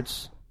point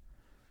guards.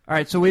 All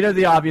right, so we know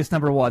the obvious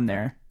number 1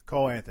 there.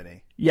 Cole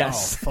Anthony.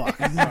 Yes. Oh fuck.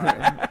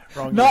 Sorry.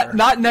 Wrong year.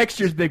 Not next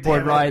year's big board,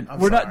 Damn it. Ryan. I'm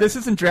We're not. sorry. This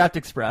isn't Draft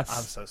Express.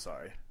 I'm so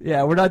sorry.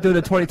 Yeah, we're not doing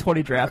a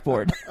 2020 draft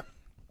board.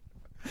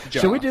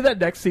 Ja. Should we do that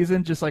next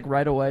season? Just like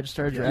right away, just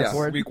start a draft Yes,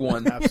 board. week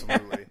 1.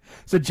 Absolutely.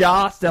 So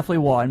Ja's definitely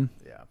 1.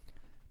 Yeah.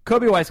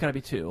 Kobe White's got to be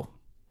 2.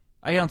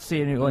 I don't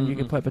see anyone you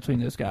can put between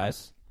those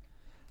guys.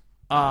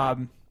 I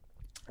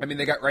mean,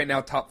 they got right now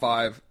top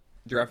 5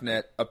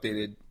 DraftNet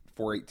updated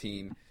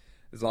 418.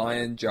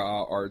 Zion,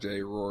 Ja,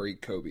 RJ, Rory,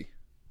 Kobe.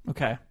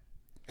 Okay.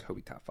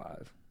 Kobe top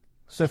 5.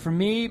 So for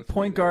me,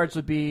 point guards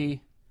would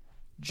be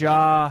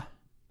Ja,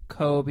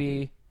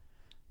 Kobe,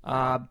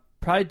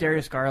 probably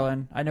Darius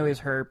Garland. I know he's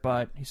hurt,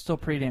 but he's still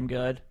pretty damn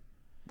good.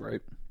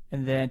 Right.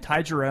 And then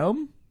Ty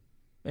Jerome.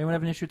 Anyone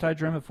have an issue with Ty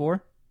Jerome at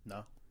 4?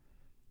 No.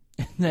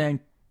 And then,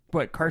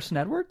 what, Carson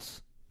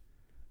Edwards?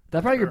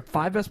 That probably your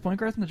 5 best point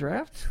guards in the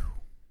draft?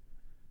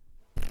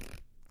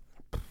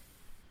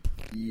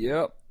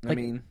 Yep. I Like,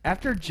 mean,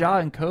 after Ja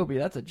and Kobe,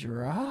 that's a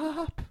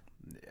drop.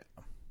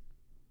 Yeah.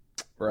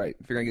 Right.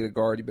 If you're going to get a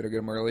guard, you better get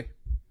him early.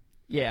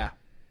 Yeah.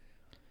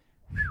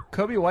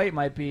 Kobe White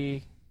might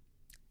be.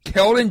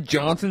 Keldon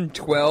Johnson,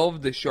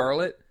 12 to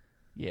Charlotte.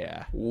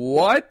 Yeah.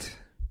 What?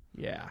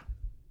 Yeah.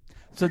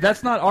 So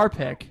that's not our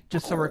pick,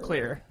 just so we're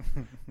clear.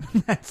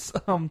 That's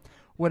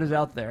what is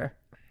out there.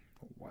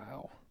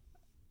 Wow.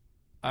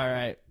 All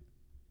right.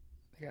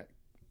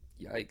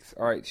 Yikes.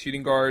 All right,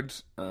 shooting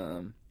guards.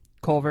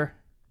 Culver.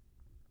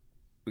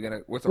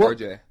 What's Well,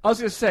 RJ? I was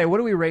going to say, what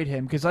do we rate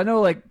him? Because I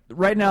know, like,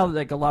 right now,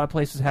 like, a lot of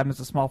places have him as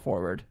a small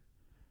forward.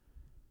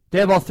 They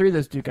have all three of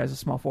those Duke guys as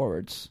small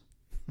forwards.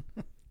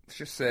 Let's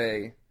just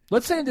say.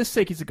 Let's say in this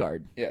sake he's a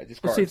guard. Yeah,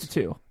 just Let's guards. say it's a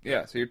 2.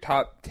 Yeah, so your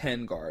top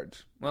 10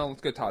 guards. Well,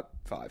 let's go top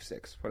 5,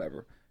 6,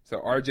 whatever. So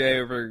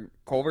RJ over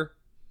Culver?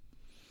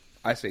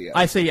 I say yes.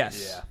 I say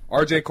yes. Yeah.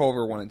 RJ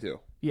Culver 1 and 2.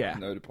 Yeah.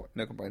 No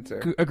complaints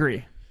there.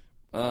 Agree.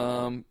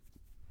 We'll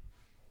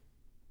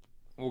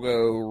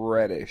go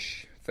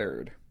Reddish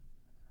 3rd.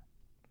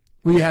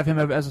 Will you have him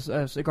as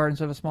a guard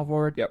instead of a small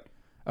forward? Yep.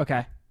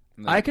 Okay.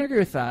 And then I can agree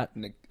with that.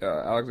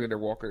 Alexander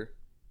Walker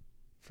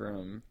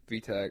from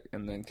VTech,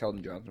 and then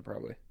Keldon Johnson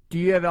probably. Do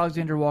you have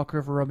Alexander Walker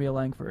over Romeo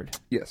Langford?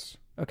 Yes.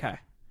 Okay.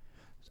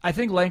 I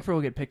think Langford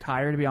will get picked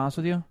higher, to be honest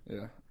with you.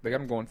 Yeah. They got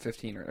him going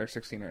 15 or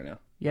 16 right now.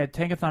 Yeah,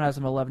 Tankathon has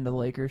him 11 to the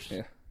Lakers.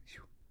 Yeah.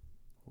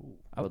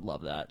 I would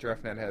love that.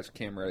 DraftNet has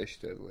Cam Reddish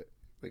to the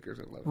Lakers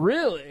at 11.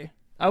 Really?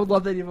 I would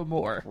love that even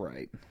more.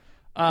 Right.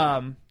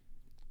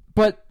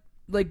 But,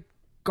 like,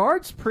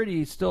 guard's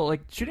pretty still,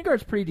 like, shooting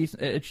guard's pretty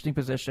decent, interesting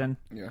position.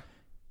 Yeah.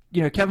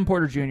 You know, Kevin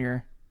Porter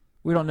Jr.,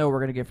 we don't know what we're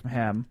going to get from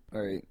him.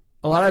 All right.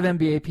 A lot of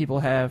NBA people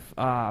have,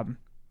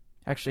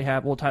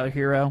 Tyler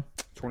Hero.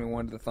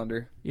 21 to the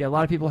Thunder. Yeah, a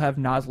lot of people have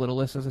Nas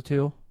Littlest as a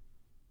 2.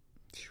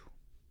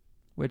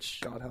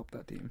 Which, God help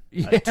that team.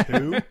 yeah. A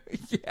 2?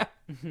 Yeah.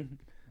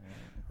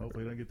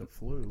 Hopefully, they don't get the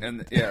flu.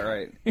 And yeah,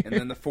 right. And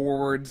then the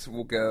forwards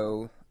will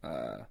go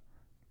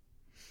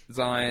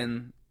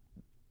Zion.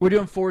 We're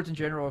doing forwards in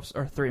general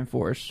or 3 and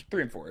 4s?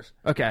 3 and 4s.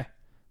 Okay.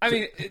 I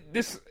mean,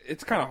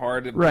 it's kind of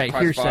hard to Right,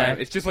 classify.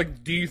 hearsay. It's just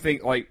like, do you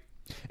think like?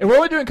 And we're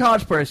only doing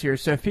college players here,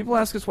 so if people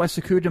ask us why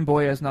Sekou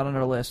Doumbouya is not on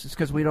our list, it's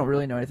because we don't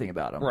really know anything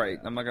about him. Right.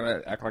 I'm not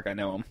gonna act like I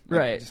know him.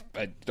 Right.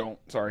 I don't.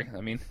 Sorry.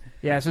 I mean.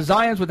 Yeah. So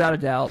Zion's without a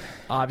doubt,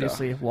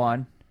 obviously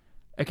one.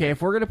 Okay,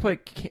 if we're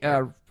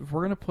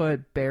gonna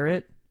put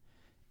Barrett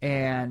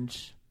and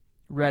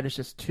Reddish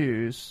as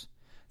 2s,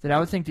 then I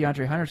would think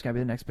DeAndre Hunter's gonna be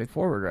the next big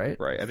forward, right?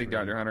 Right. I think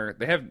DeAndre Hunter.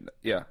 They have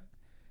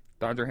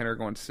DeAndre Hunter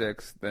going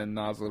 6, then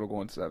Nas Little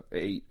going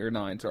 8 or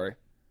 9. Sorry.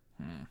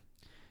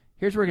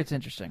 Here's where it gets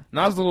interesting.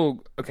 Nas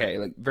Little, okay,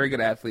 like very good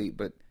athlete,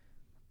 but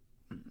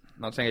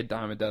not saying a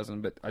dime a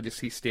dozen, but I just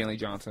see Stanley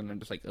Johnson and I'm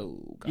just like,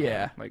 oh god.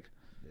 Yeah. Like,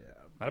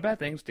 not a bad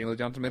thing. Stanley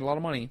Johnson made a lot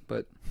of money,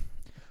 but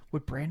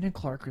Would Brandon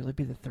Clark really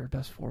be the 3rd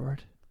best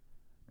forward?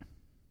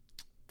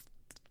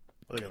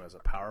 Look at him as a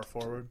power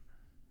forward.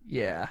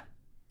 Yeah.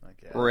 I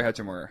guess. Roy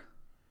Hachimura.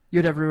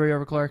 You'd have Rui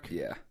over Clark?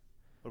 Yeah.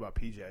 What about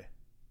PJ?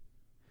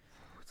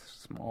 It's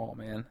small,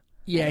 man.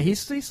 Yeah,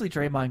 he's basically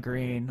Draymond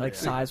Green, like Yeah.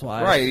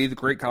 size-wise. Right, he's a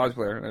great college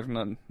player. There's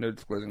no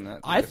disclosing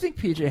that. I think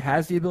PJ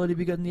has the ability to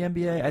be good in the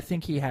NBA. I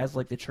think he has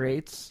like the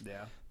traits,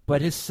 Yeah.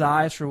 but his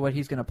size for what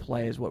he's going to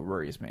play is what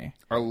worries me.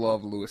 I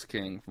love Lewis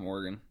King from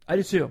Oregon. I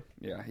do too.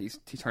 Yeah, he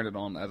turned it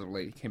on as of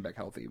late. He came back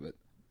healthy, but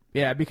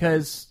Yeah,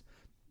 because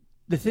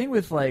the thing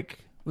with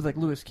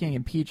Lewis King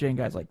and PJ and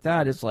guys like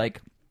that is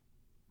like,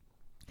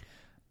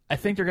 I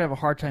think they're going to have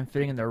a hard time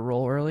fitting in their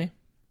role early.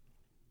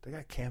 They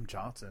got Cam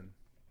Johnson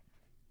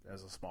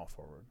as a small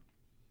forward.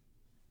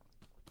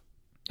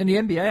 In the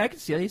NBA, I can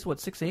see that he's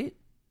 6'8".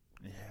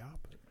 Yeah.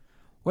 But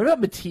What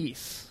about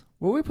Matisse?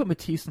 Where would we put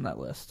Matisse on that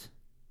list?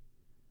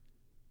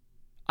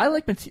 I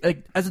like Matisse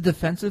like as a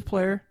defensive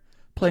player,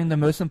 playing the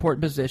most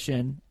important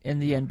position in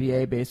the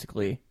NBA,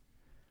 basically.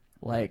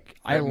 Like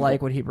I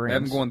like what he brings.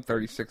 I'm going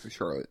 36 to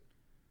Charlotte.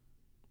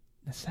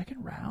 The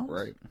second round,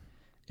 Right.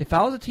 If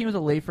I was a team with a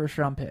late first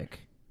round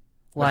pick,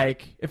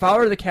 like if I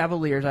were the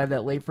Cavaliers, I have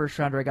that late first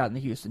rounder I got in the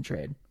Houston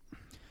trade.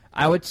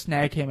 I would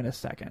snag him in a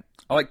second.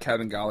 I like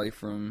Kevin Golly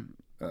from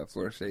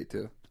Florida State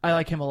too. I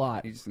like him a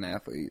lot. He's just an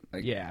athlete.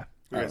 Like, Yeah,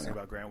 what do you I guys don't think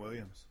know. about Grant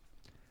Williams?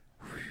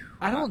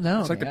 I don't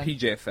know. It's like man. the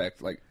PJ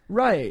effect. Like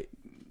Right.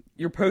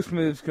 your post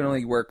moves can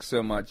only work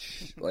so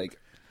much. Like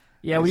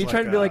Yeah, when It's you try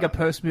like, to do like a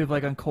post move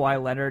like on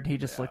Kawhi Leonard, he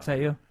just looks at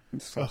you.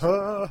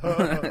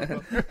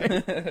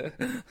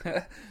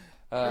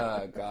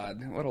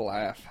 God, what a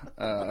laugh!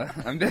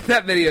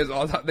 That video is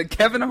all time. The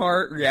Kevin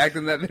Hart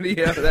reacting to that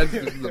video. That's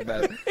just the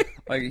best.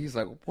 Like he's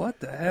like, "What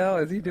the hell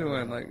is he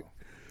doing?" Like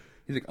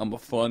he's like, "I'm a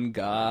fun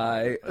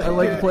guy. I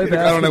like to play He's like,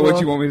 I don't know what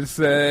you basketball." want me to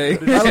say. I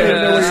don't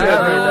even know what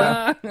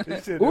you're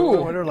saying right now.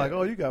 Ooh. When they're like,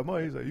 "Oh, you got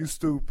money," he's like, "You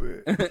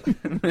stupid."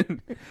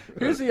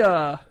 Here's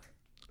an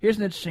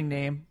interesting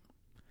name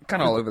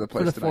Kind of all over the for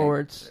place the tonight.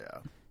 forwards. Yeah.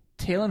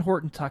 Talon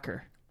Horton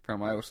Tucker.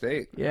 From Iowa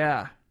State.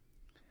 Yeah.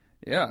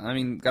 Yeah, I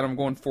mean, got him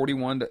going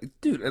 41 to...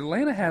 Dude,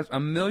 Atlanta has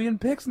 1 million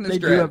picks in this They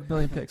do draft. have a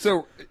million picks.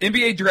 So,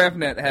 NBA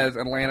DraftNet has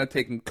Atlanta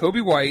taking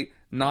Kobe White,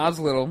 Nas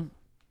Little.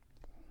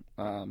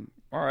 All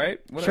right.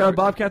 Whatever. Charlotte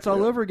Bobcats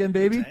all over again,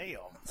 baby. Damn.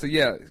 So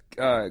yeah,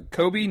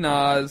 Kobe,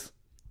 Nas,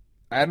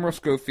 Admiral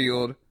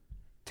Schofield,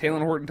 Taylor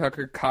Horton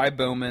Tucker, Kai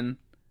Bowman,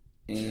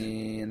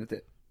 and that's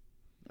it.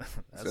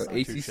 That's So not too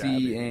ACC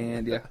shabby.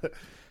 and yeah.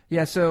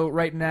 Yeah, so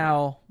right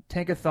now,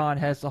 Tankathon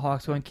has the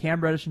Hawks going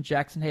Cam Reddish and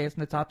Jackson Hayes in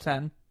the top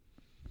 10.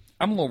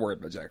 I'm a little worried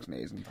about Jackson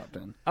Hayes in the top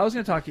 10. I was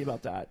going to talk to you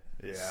about that.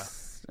 Yeah.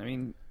 I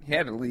mean, he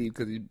had to leave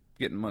because he's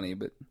getting money,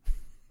 but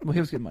Well, he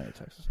was getting money at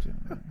Texas, too.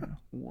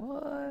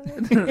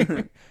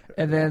 what?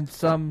 And then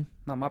some...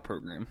 Not my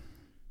program.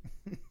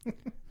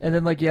 And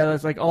then,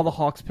 there's, all the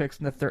Hawks picks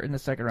in the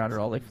second round are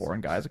all,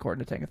 foreign guys,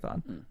 according to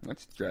Tankathon.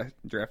 That's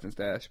draft and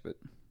stash, but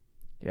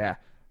Yeah.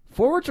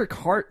 Forwards are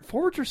hard.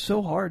 Forwards are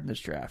so hard in this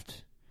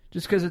draft.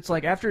 Just because it's,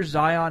 after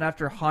Zion,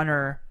 after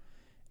Hunter,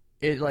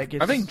 it's... I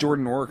think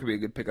Jordan Orr could be a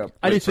good pickup.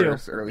 I do, too.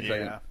 First, early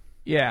second. Yeah.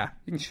 Yeah.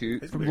 He can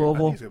shoot. He's From gonna be- I think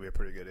Louisville. he's going to be a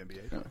pretty good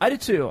NBA. I do,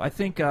 too. I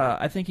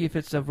think he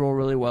fits the role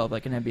really well,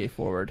 like an NBA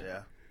forward.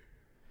 Yeah.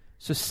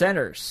 So,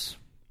 centers.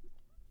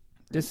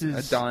 This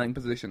is... A dying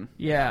position.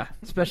 Yeah,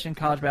 especially in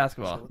college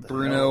basketball. What the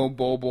Bruno, hell?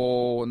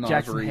 Bobo, Nas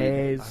Jackson Reed.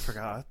 Hayes.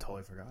 I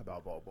totally forgot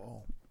about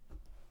Ball.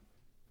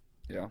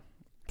 Yeah,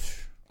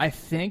 I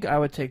think I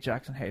would take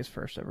Jackson Hayes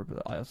first over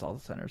all the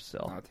centers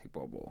still. I'll take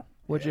Bobo.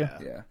 Would you?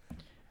 Yeah.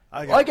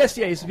 Well, I guess,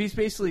 yeah, he's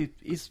basically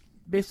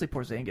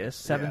Porzingis.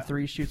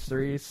 7'3", shoots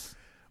threes.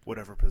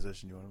 whatever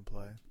position you want to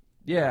play.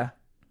 Yeah.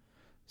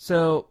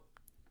 So,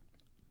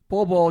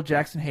 Bol,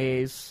 Jackson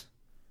Hayes,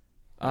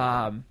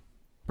 Bruno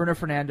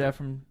Fernando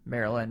from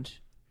Maryland,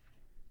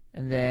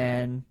 and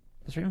then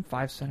is there even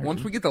 5 centers?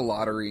 Once we get the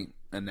lottery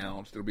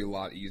announced, it'll be a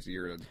lot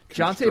easier to Jonte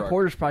construct.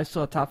 Porter's probably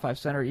still a top 5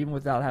 center, even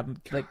without having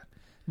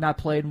not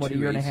played in a 2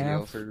 year and a ACL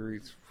half.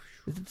 surgeries.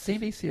 Is it the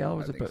same ACL? Or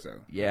I is it think so.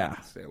 Yeah,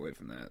 Stay away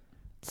from that.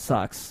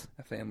 sucks.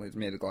 That family's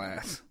made of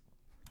glass.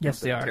 Yes,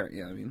 they are.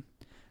 Yeah, I mean,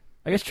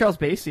 I guess Charles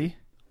Bassey.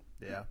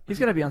 Yeah. He's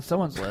gonna be on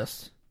someone's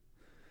list.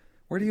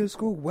 where do you go to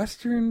school?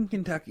 Western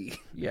Kentucky.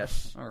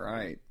 Yes. All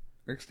right,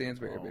 Rick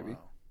Stansberry, Oh, baby. wow.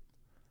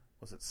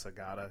 Was it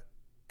Sagata?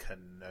 How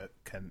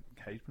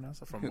do you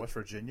pronounce it? From West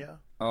Virginia?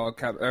 Oh,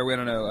 we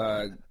don't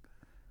know.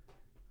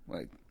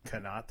 Like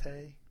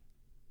Kanate?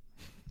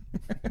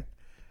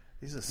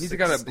 he's the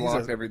guy that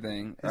blocked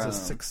everything. He's a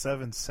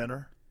 6'7"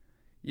 center.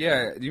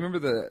 Yeah, do you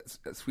remember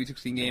the Sweet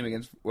 16 game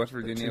against West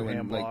Virginia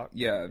two-hand when block?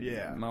 yeah,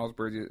 Yeah. Miles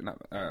Bridges,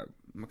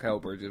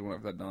 Mikal Bridges went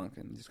up for that dunk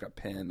and just got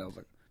pinned. I was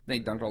like, then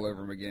he dunked all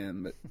over him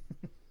again, but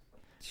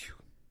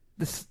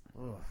This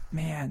Ugh,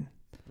 man,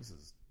 this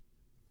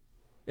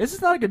this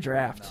is not a good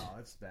draft. no,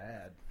 it's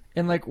bad.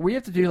 And we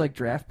have to do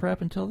draft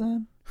prep until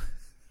then.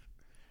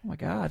 Oh my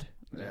god.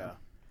 Yeah.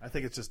 I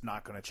think it's just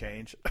not going to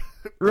change.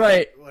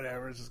 Right.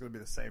 Whatever. It's just going to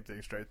be the same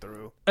thing straight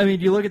through. I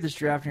mean, you look at this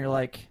draft and you're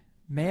like,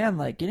 man,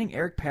 getting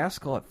Eric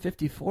Paschall at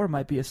 54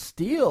 might be a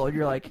steal. And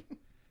you're like,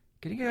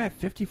 getting a guy at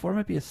 54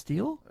 might be a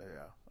steal?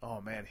 Yeah.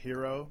 Oh, man.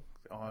 Hero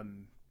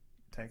on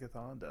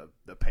Tankathon,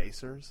 the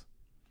Pacers.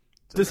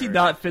 Does he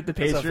not fit the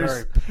That's a Pacers?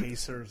 very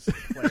Pacers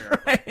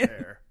player right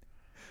there.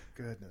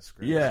 Goodness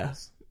gracious. Yeah.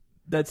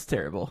 That's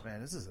terrible.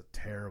 Man, this is a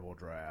terrible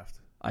draft.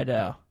 I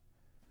know.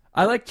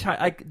 I in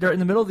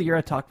the middle of the year,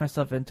 I talked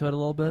myself into it a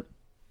little bit.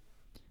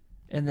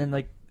 And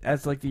then,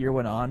 as the year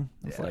went on,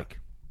 I was Yeah. like,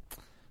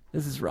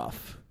 this is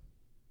rough.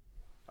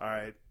 All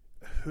right.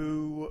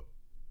 Who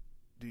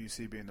do you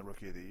see being the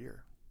rookie of the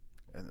year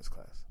in this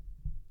class?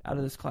 Out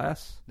of this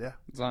class? Yeah.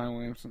 Zion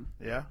Williamson.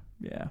 Yeah?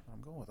 Yeah.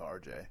 I'm going with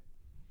RJ.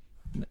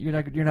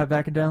 You're not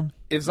backing down?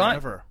 If Zion,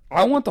 Never.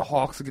 I want the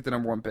Hawks to get the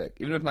number 1 pick,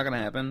 even if it's not going to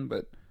happen.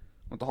 But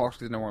I want the Hawks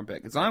to get the number 1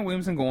 pick. If Zion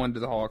Williamson going to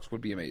the Hawks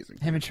would be amazing.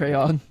 Him and Trae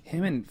Young?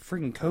 Him and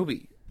freaking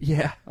Kobe.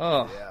 Yeah.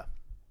 Oh, Yeah.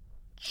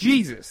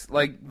 Jesus!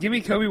 Give me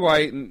Kobe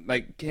White and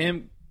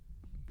him.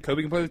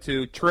 Kobe can play the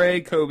 2.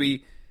 Trey, Kobe,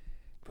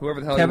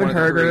 whoever the hell. Kevin you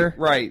wanted the Huerter.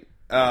 3. Right?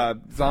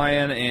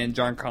 Zion and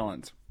John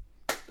Collins.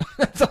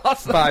 That's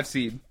awesome. 5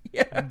 seed.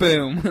 Yeah.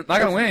 Boom. Not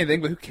gonna win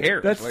anything, but who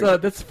cares?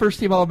 That's first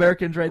team All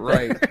Americans right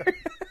there. right.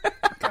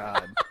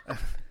 God.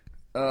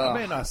 I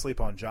may not sleep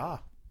on Ja.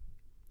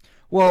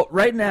 Well,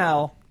 right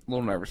now, A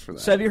little nervous for that.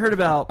 so have you heard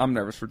about I'm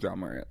nervous for John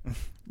Morant.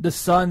 the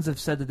Suns have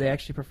said that they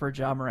actually prefer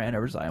Ja Morant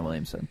over Zion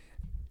Williamson?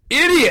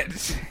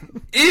 Idiots!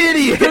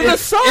 Idiots! They're the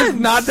It's Suns!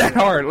 not that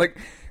hard.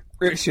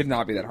 It should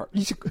not be that hard.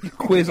 You should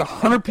quiz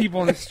 100 people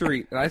on the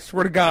street, and I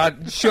swear to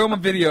God, show them a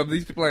video of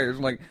these players.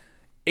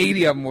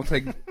 80 of them will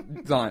take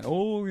Zion.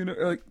 Oh,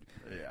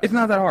 it's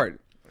not that hard.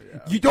 Yeah.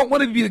 You don't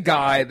want to be the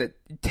guy that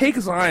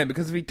takes Zion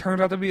because if he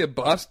turns out to be a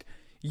bust,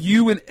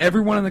 you and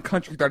everyone in the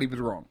country thought he was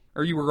wrong.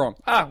 Or you were wrong.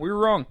 We were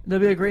wrong.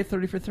 That'd be a great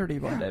 30 for 30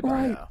 one day.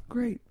 Right. Yeah.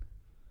 Great.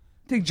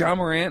 Take John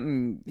Morant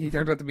and he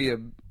turns out to be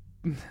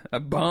a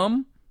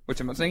bum, which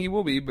I'm not saying he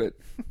will be, but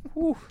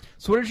whew.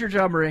 So what is your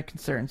Ja Morant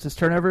concerns? His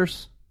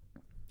turnovers?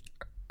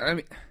 I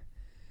mean,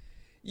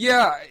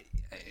 yeah,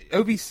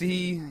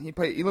 OVC,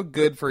 he looked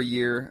good for a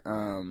year.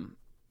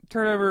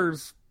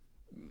 Turnovers,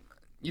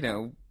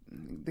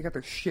 they got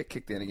their shit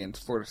kicked in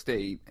against Florida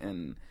State,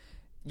 and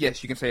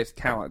yes, you can say it's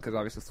talent because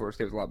obviously Florida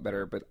State was a lot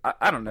better, but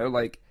I don't know,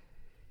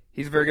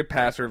 he's a very good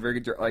passer, very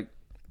good,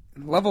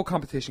 level of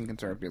competition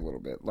concerns me a little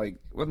bit. Like,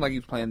 it wasn't like he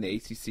was playing the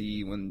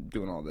ACC when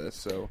doing all this.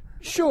 So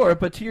Sure,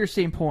 but to your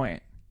same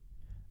point,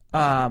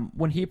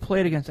 when he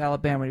played against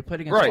Alabama, when he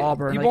played against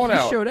Auburn, he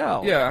showed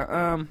out.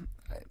 Yeah,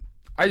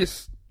 I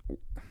just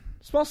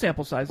small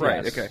sample size.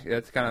 Right. Yes. Okay.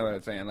 That's kind of what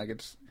I'm saying. Like,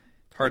 it's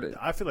hard to.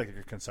 I feel like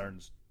your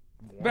concerns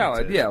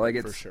valid. Yeah. Like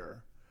it's for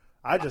sure.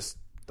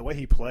 The way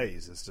he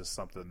plays is just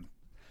something.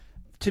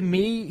 To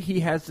me, he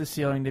has the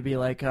ceiling to be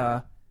like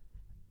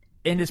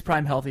in his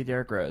prime healthy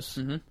Derrick Rose.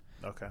 Mm-hmm.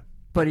 Okay.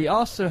 But he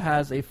also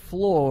has a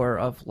floor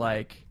of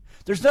like.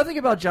 There's nothing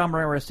about John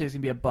Moran where he's going to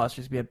be a bust,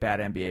 just be a bad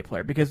NBA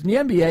player. Because in the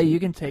NBA, you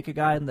can take a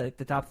guy in the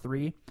top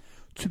 3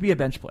 to be a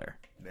bench player.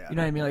 Yeah. You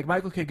know what I mean? Like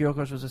Michael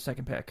Kidd-Gilchrist was a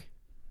second pick.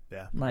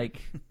 Yeah. Like,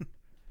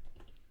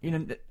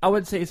 I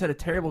wouldn't say he's had a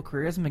terrible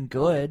career. He hasn't been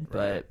good,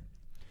 but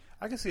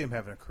I can see him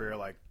having a career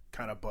like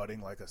kind of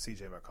budding like a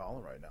CJ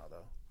McCollum right now,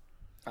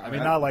 though. I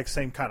mean, not like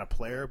same kind of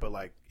player, but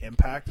like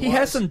impact. He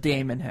has some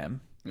Dame in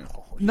him. No,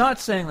 not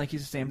saying like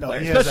he's the same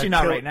player, especially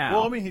not right now.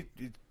 Well, I mean,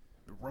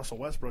 Russell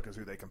Westbrook is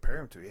who they compare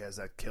him to. He has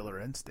that killer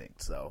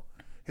instinct, so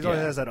he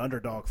always has that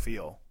underdog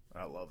feel.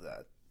 I love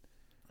that.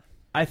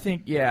 I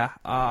think,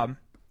 I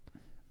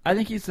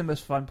think he's the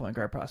most fun point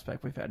guard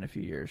prospect we've had in a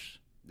few years.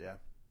 Yeah.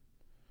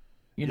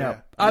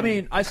 I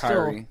mean,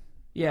 Kyrie.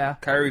 Yeah.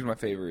 Kyrie's my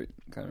favorite.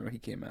 Kind of when he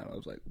came out, I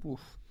was like,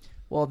 oof.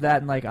 Well, that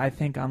and like I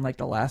think I'm like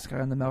the last guy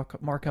on the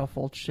Markelle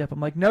Fultz ship. I'm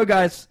like, no,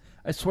 guys,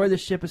 I swear this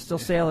ship is still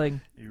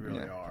sailing. You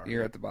really are.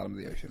 You're at the bottom of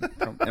the ocean,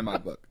 in my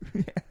book.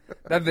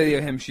 That video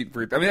of him shooting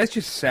free. I mean, that's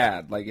just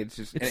sad. Like it's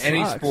just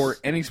any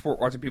sport,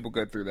 watching people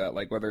go through that.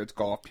 Like whether it's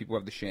golf, people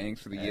have the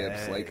shanks or the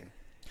yips. Like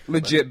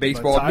legit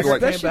baseball, people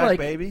especially like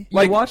baby.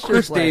 Like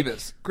Chris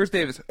Davis. Chris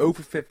Davis, 0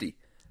 for 50.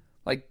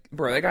 Like,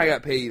 bro, that guy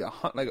got paid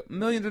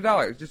millions of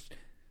dollars. Just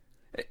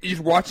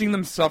watching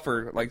them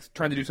suffer, like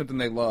trying to do something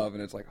they love,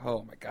 and it's like,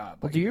 oh my god.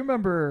 Like, well, do you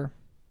remember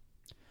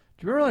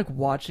like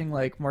watching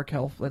like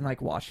Markelle in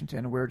like Washington,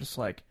 and we were just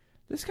like,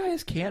 this guy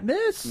just can't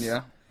miss.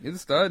 Yeah, he's a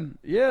stud.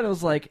 Yeah, and it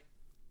was like,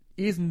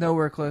 he's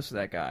nowhere close to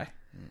that guy.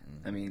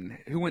 I mean,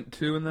 who went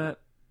 2 in that?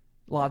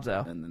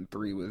 Lonzo. And then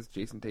 3 was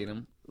Jason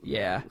Tatum.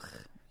 Yeah.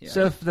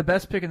 So the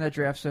best pick in that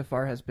draft so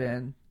far has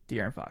been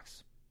De'Aaron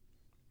Fox.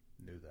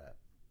 Knew that.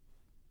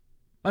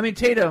 I mean,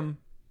 Tatum,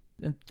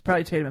 and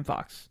probably Tatum and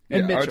Fox.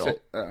 And Mitchell.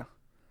 I would say,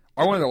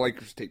 I wanted the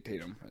Lakers to take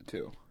Tatum,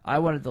 too. I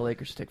wanted the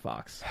Lakers to take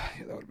Fox.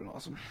 Yeah, that would have been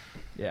awesome.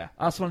 Yeah.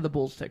 I also wanted the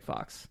Bulls to take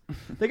Fox.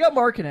 They got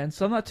Markkanen,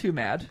 so I'm not too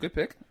mad. Good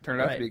pick.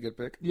 Turned out to be a good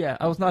pick. Yeah,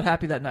 I was not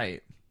happy that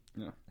night.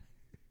 Yeah.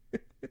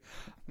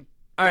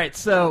 All right,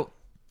 so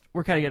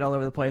we're kind of getting all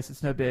over the place.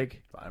 It's no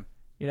big. Fine.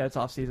 It's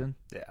off season.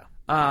 Yeah.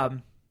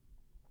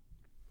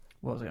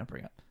 What was I going to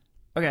bring up?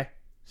 Okay,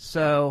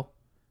 so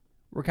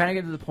we're kind of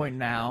getting to the point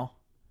now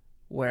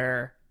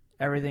where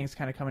everything's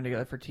kind of coming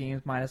together for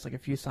teams, minus like a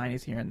few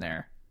signees here and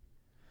there.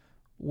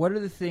 What are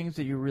the things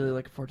that you're really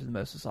looking forward to the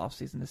most this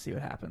offseason to see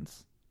what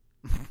happens?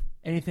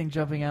 Anything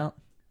jumping out?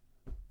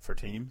 For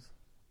teams?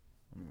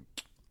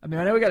 I mean,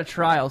 I know we got a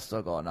trial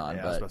still going on.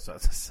 Yeah, but... I was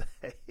about to say.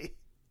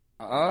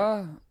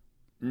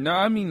 No,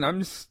 I mean, I'm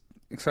just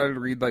excited to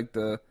read like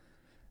the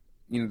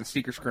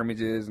secret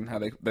scrimmages and how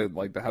they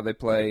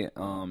play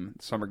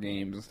summer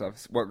games and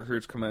stuff. What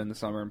recruits come in the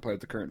summer and play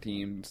with the current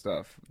team and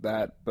stuff.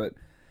 But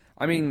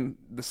I mean,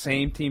 the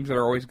same teams that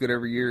are always good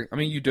every year. I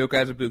mean,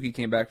 Udoka Azubuike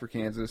came back for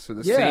Kansas, so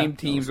the same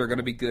teams are going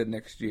to be good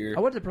next year. I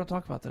wanted to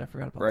talk about that. I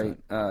forgot about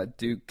that.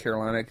 Duke,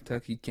 Carolina,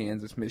 Kentucky,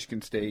 Kansas,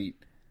 Michigan State.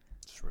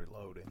 Just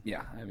reloading.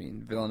 Yeah, I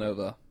mean,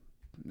 Villanova.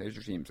 There's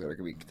your teams that are going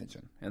to be in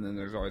contention. And then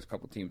there's always a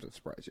couple teams that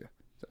surprise you.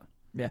 So.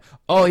 Yeah.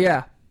 Oh,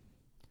 yeah.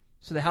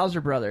 So the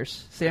Hauser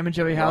brothers, Sam and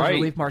Joey Hauser,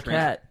 leave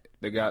Marquette.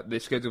 They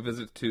scheduled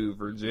visits to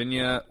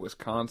Virginia,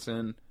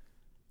 Wisconsin.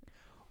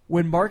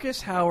 When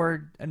Marcus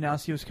Howard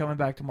announced he was coming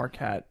back to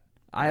Marquette,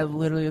 I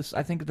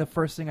think the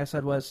first thing I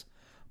said was,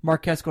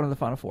 Marquette's going to the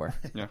Final Four.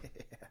 Yeah.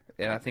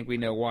 And I think we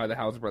know why the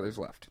Hauser brothers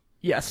left.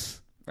 Yes.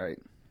 Right.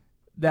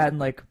 That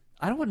and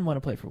I wouldn't want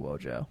to play for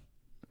Wojo.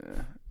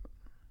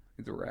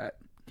 He's a rat.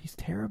 He's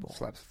terrible.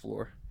 Slaps the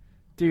floor.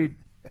 Dude.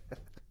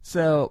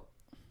 So,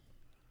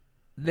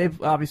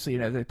 they've obviously,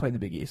 they played in the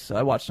Big East, so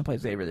I watched them play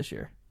Xavier this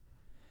year.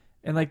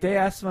 And, they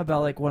asked him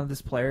about, one of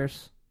his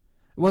players.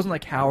 It wasn't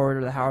like Howard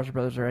or the Hauser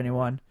brothers or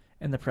anyone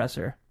in the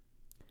presser.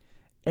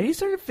 And he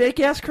started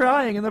fake-ass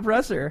crying in the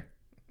presser.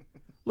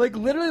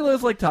 Literally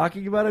was,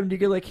 talking about him, and you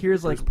could,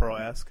 here's, Bruce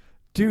Pearl-esque.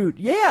 Dude,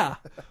 yeah.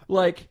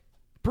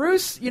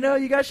 Bruce, you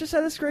guys just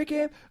had this great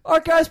game. Our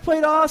guys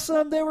played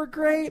awesome. They were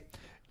great.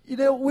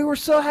 We were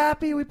so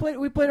happy. We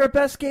played our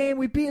best game.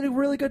 We beat a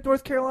really good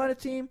North Carolina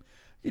team.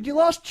 And you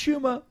lost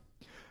Chuma.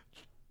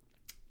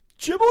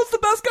 Chuma was the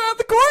best guy on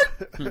the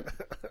court.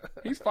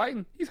 He's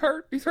fighting. He's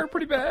hurt. He's hurt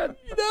pretty bad.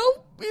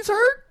 He's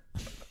hurt.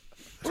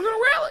 We're gonna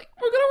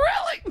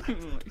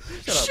rally.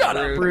 Shut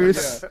up,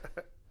 Bruce.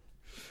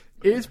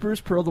 Yeah. Is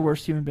Bruce Pearl the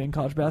worst human being in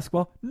college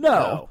basketball?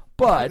 No.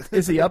 But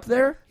is he up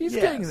there? He's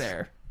getting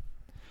there.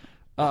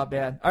 Oh,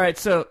 man. All right,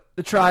 so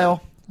the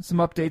trial. Some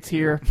updates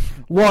here.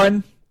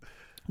 1,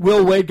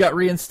 Will Wade got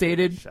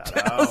reinstated to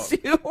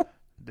LSU.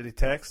 Did he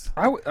text?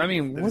 I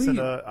mean, Did what he do send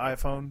you? an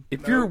iPhone?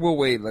 If note? you're Will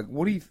Wade, like,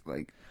 what do you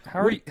like?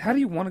 How do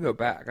you want to go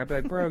back? I'd be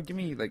like, bro, give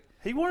me like.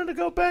 He wanted to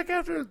go back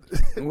after.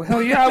 Well,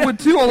 hell yeah, I would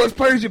too. All those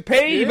players you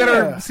pay, you Yeah.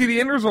 better see the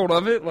end result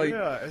of it. Like,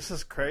 Yeah, it's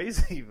just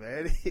crazy,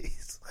 man.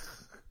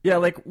 Yeah,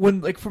 like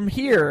when like from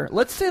here,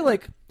 let's say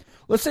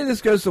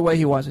this goes the way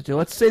he wants it to.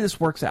 Let's say this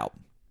works out.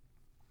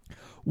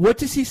 What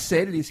does he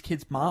say to these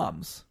kids'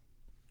 moms?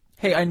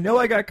 Hey, I know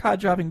I got caught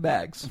dropping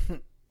bags,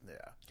 Yeah.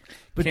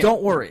 but Can't-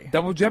 don't worry.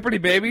 double jeopardy,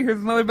 baby.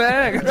 Here's another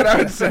bag. That's what I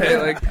would say.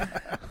 Like,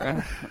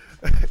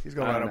 He's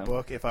gonna I write don't a know.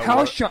 book. If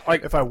How Sean,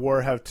 like, if I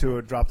were have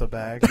to drop the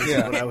bag, this Yeah.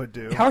 is what I would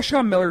do. how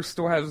Sean Miller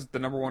still has the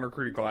number 1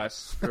 recruiting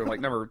class, or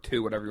like number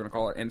 2, whatever you want to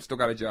call it, and still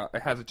got a job.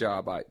 Has a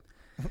job.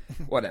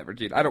 Whatever,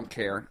 dude. I don't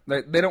care.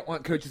 They don't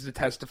want coaches to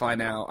testify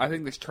now. I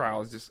think this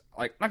trial is just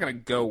like not going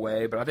to go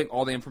away, but I think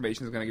all the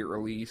information is going to get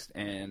released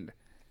and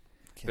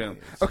boom.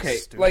 It's Okay,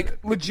 stupid.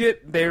 like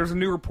legit. There's a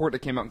new report that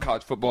came out in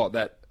college football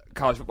that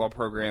college football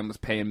program was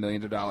paying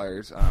millions of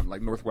dollars,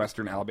 like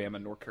Northwestern, Alabama,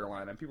 and North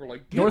Carolina, and people were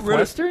like,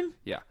 Northwestern?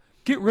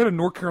 Get rid of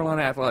North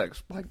Carolina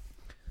athletics. Like,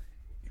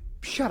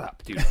 shut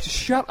up, dude. Just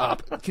shut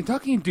up.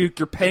 Kentucky and Duke,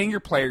 you're paying your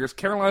players.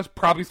 Carolina's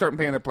probably starting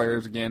paying their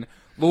players again.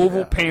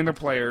 Louisville paying their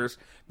players.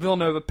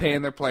 Villanova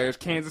paying their players.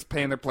 Kansas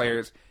paying their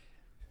players.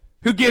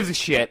 Who gives a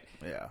shit?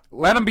 Yeah.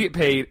 Let them get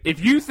paid. If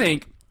you're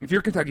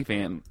a Kentucky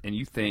fan and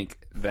you think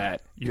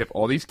that you have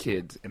all these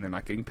kids and they're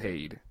not getting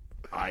paid,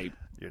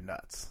 You're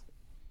nuts.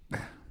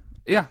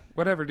 yeah,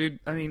 whatever, dude.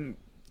 I mean,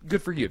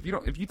 good for you.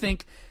 If you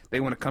think they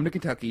want to come to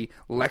Kentucky,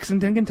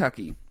 Lexington,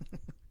 Kentucky,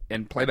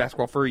 and play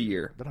basketball for a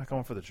year, They're not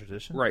going for the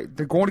tradition. right?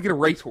 They're going to get a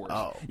racehorse.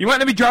 Oh. You might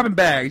not be dropping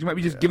bags. You might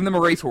be just giving them a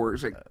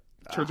racehorse, like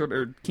Churchill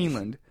or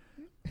Keeneland.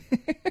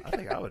 I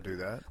think I would do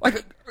that.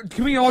 Like,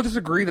 can we all just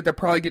agree that they're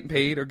probably getting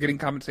paid or getting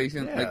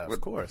compensation? Yeah, like,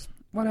 of course.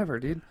 whatever,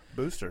 dude.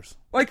 Boosters.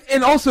 Like,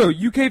 and also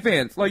UK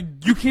fans, like,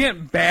 you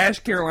can't bash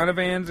Carolina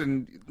fans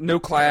and no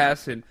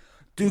class and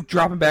Duke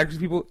dropping bags to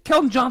people.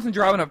 Keldon Johnson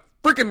driving a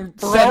freaking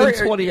Ferrari,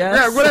 720S.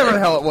 yeah, whatever the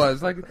hell it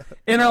was. Like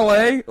in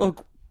LA,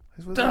 look,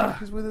 He's with, Duh.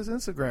 he's with his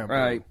Instagram. bro.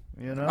 right?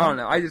 You know. I don't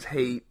know. I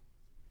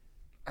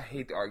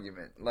hate the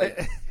argument.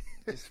 Like,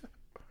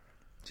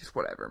 just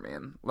whatever,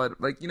 man.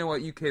 Like, you know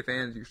what, UK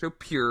fans, you're so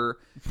pure,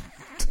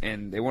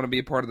 and they want to be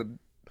a part of the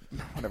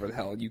whatever the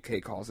hell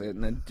UK calls it.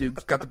 And then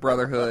Duke's got the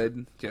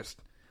brotherhood. Just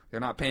they're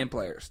not paying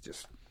players.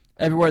 Just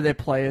Everywhere they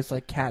play is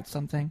like cat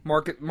something.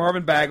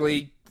 Marvin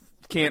Bagley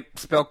can't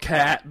spell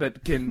cat,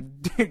 but can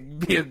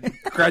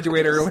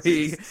graduate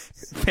early.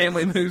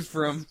 Family moves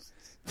from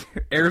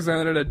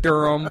Arizona to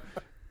Durham.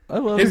 I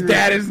love His your-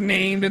 dad is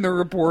named in the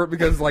report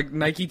because, like,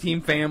 Nike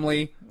team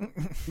family.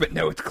 But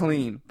no, it's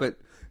clean. But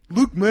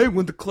Luke May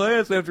went to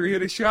class after he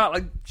hit a shot.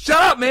 Like, shut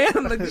up, man!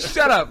 Like,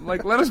 shut up.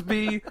 Like, let us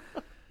be.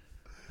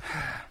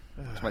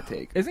 That's my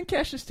take. Isn't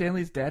Cassius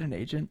Stanley's dad an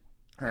agent?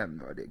 I have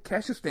no idea.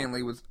 Cassius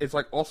Stanley is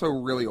like also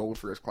really old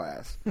for his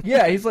class.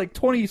 Yeah, he's like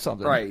 20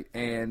 something. Right,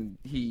 and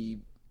he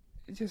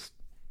just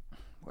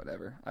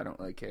whatever. I don't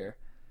really care.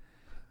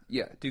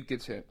 Yeah, Duke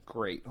gets hit.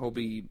 Great. He'll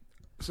be.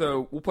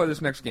 So we'll play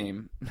this next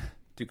game.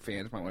 Duke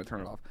fans might want to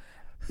turn it off.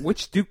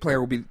 Which Duke player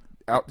will be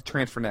out to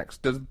transfer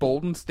next? Does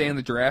Bolden stay in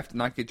the draft and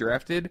not get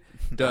drafted?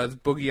 Does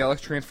Boogie Ellis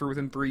transfer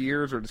within 3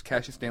 years, or does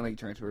Cassius Stanley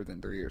transfer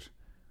within 3 years?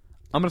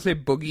 I'm going to say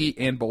Boogie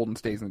and Bolden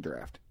stays in the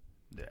draft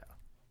Yeah.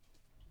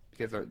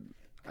 because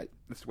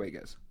that's the way it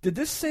goes. Did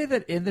this say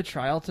that in the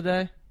trial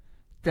today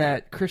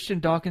that Christian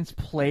Dawkins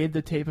played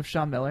the tape of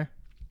Sean Miller?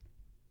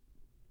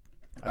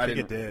 I think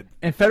it did.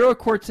 In federal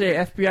court today,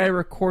 FBI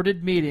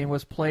recorded meeting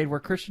was played where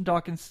Christian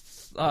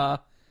Dawkins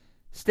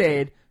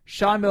stayed.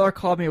 Sean Miller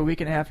called me a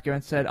week and a half ago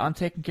and said, I'm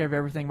taking care of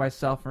everything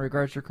myself in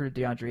regards to recruit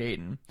DeAndre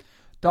Ayton.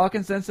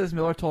 Dawkins then says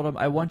Miller told him,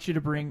 I want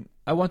to bring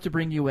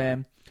you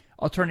in.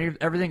 I'll turn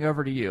everything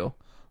over to you.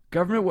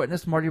 Government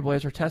witness Marty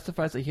Blazer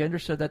testifies that he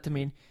understood that to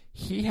mean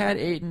he had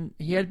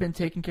been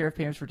taking care of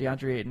payments for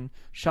DeAndre Ayton.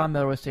 Sean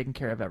Miller was taking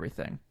care of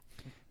everything.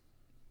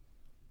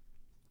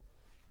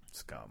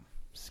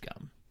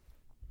 Scum.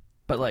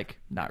 But, like,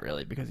 not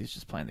really, because he's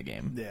just playing the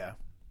game. Yeah.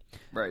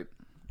 Right.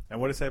 And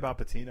what did it say about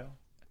Patino?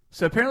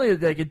 So apparently,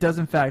 like, it does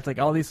in fact, like,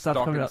 all these stuff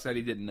coming Dawkins up. said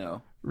he didn't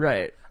know.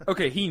 Right.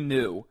 Okay, he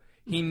knew.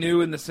 He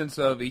knew in the sense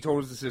of he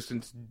told his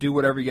assistants, do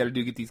whatever you got to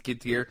do to get these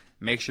kids here.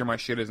 Make sure my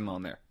shit isn't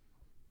on there.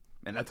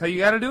 And that's how you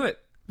got to do it.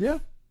 Yeah.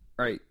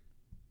 Right.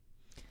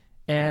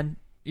 And,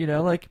 you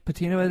know, like,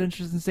 Patino had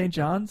interest in St.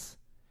 John's,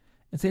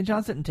 and St.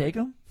 John's didn't take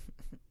him.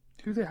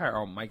 Who they hire?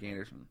 Oh, Mike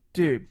Anderson.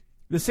 Dude,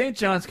 the St.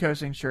 John's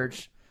coaching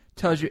church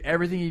tells you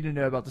everything you need to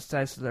know about the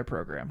status of their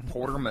program.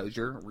 Porter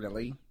Moser.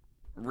 Really?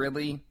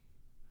 Really?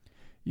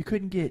 You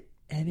couldn't get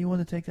anyone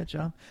to take that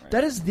job. Right.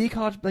 That is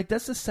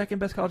that's the second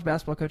best college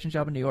basketball coaching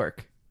job in New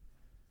York.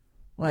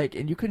 Like,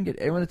 and you couldn't get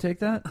anyone to take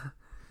that?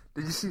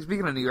 Did you see,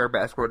 speaking of New York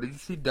basketball, did you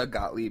see Doug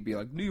Gottlieb be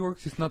like, New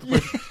York's just not the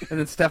place? And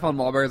then Stephon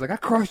Marbury's like, I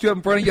crossed you up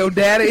in front of your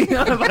daddy.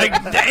 I was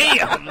like,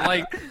 damn.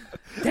 Like,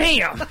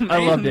 damn. I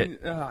loved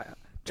it.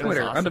 John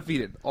Twitter, awesome.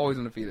 undefeated, always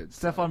undefeated.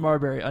 Stephon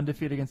Marbury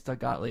undefeated against Doug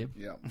Gottlieb.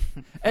 Yeah.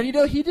 And he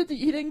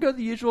didn't go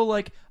the usual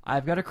like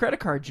I've got a credit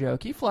card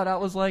joke. He flat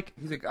out was like,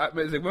 He's like,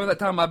 remember that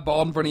time I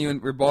balled in front of you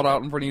and balled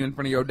out in front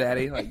of your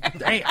daddy? Like,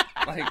 damn.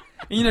 Like,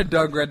 and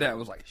Doug read that and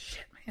was like,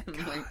 shit,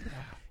 man. Like,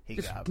 He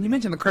just, got you me.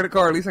 mentioned the credit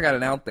card. At least I got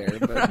it out there.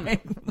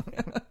 But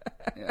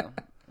yeah,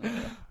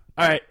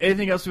 all right.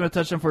 Anything else we want to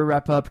touch on before we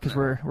wrap up? Because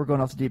we're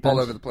going off the deep end. all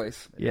over the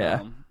place.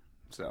 Yeah.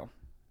 So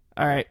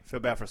All right. Feel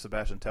bad for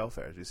Sebastian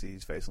Telfair. As you see,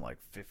 he's facing like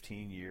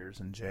 15 years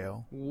in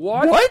jail.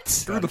 what?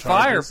 Through Gun the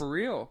fire charges. for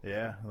real?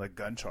 Yeah, like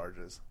gun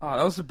charges. Oh,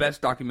 that was the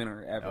best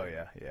documentary ever. Oh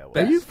yeah, yeah. Are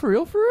Well, you for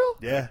real? For real?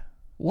 yeah,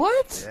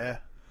 What? yeah.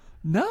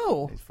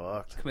 No. He's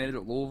fucked. Committed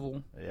at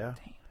Louisville. Yeah.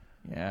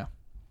 Yeah.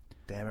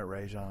 Damn it,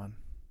 Ray John.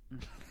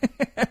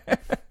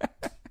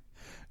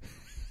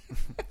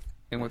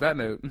 And with that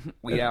note,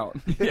 we out.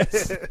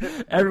 Yes.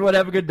 Everyone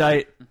have a good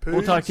night.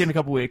 We'll talk to you in a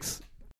couple weeks.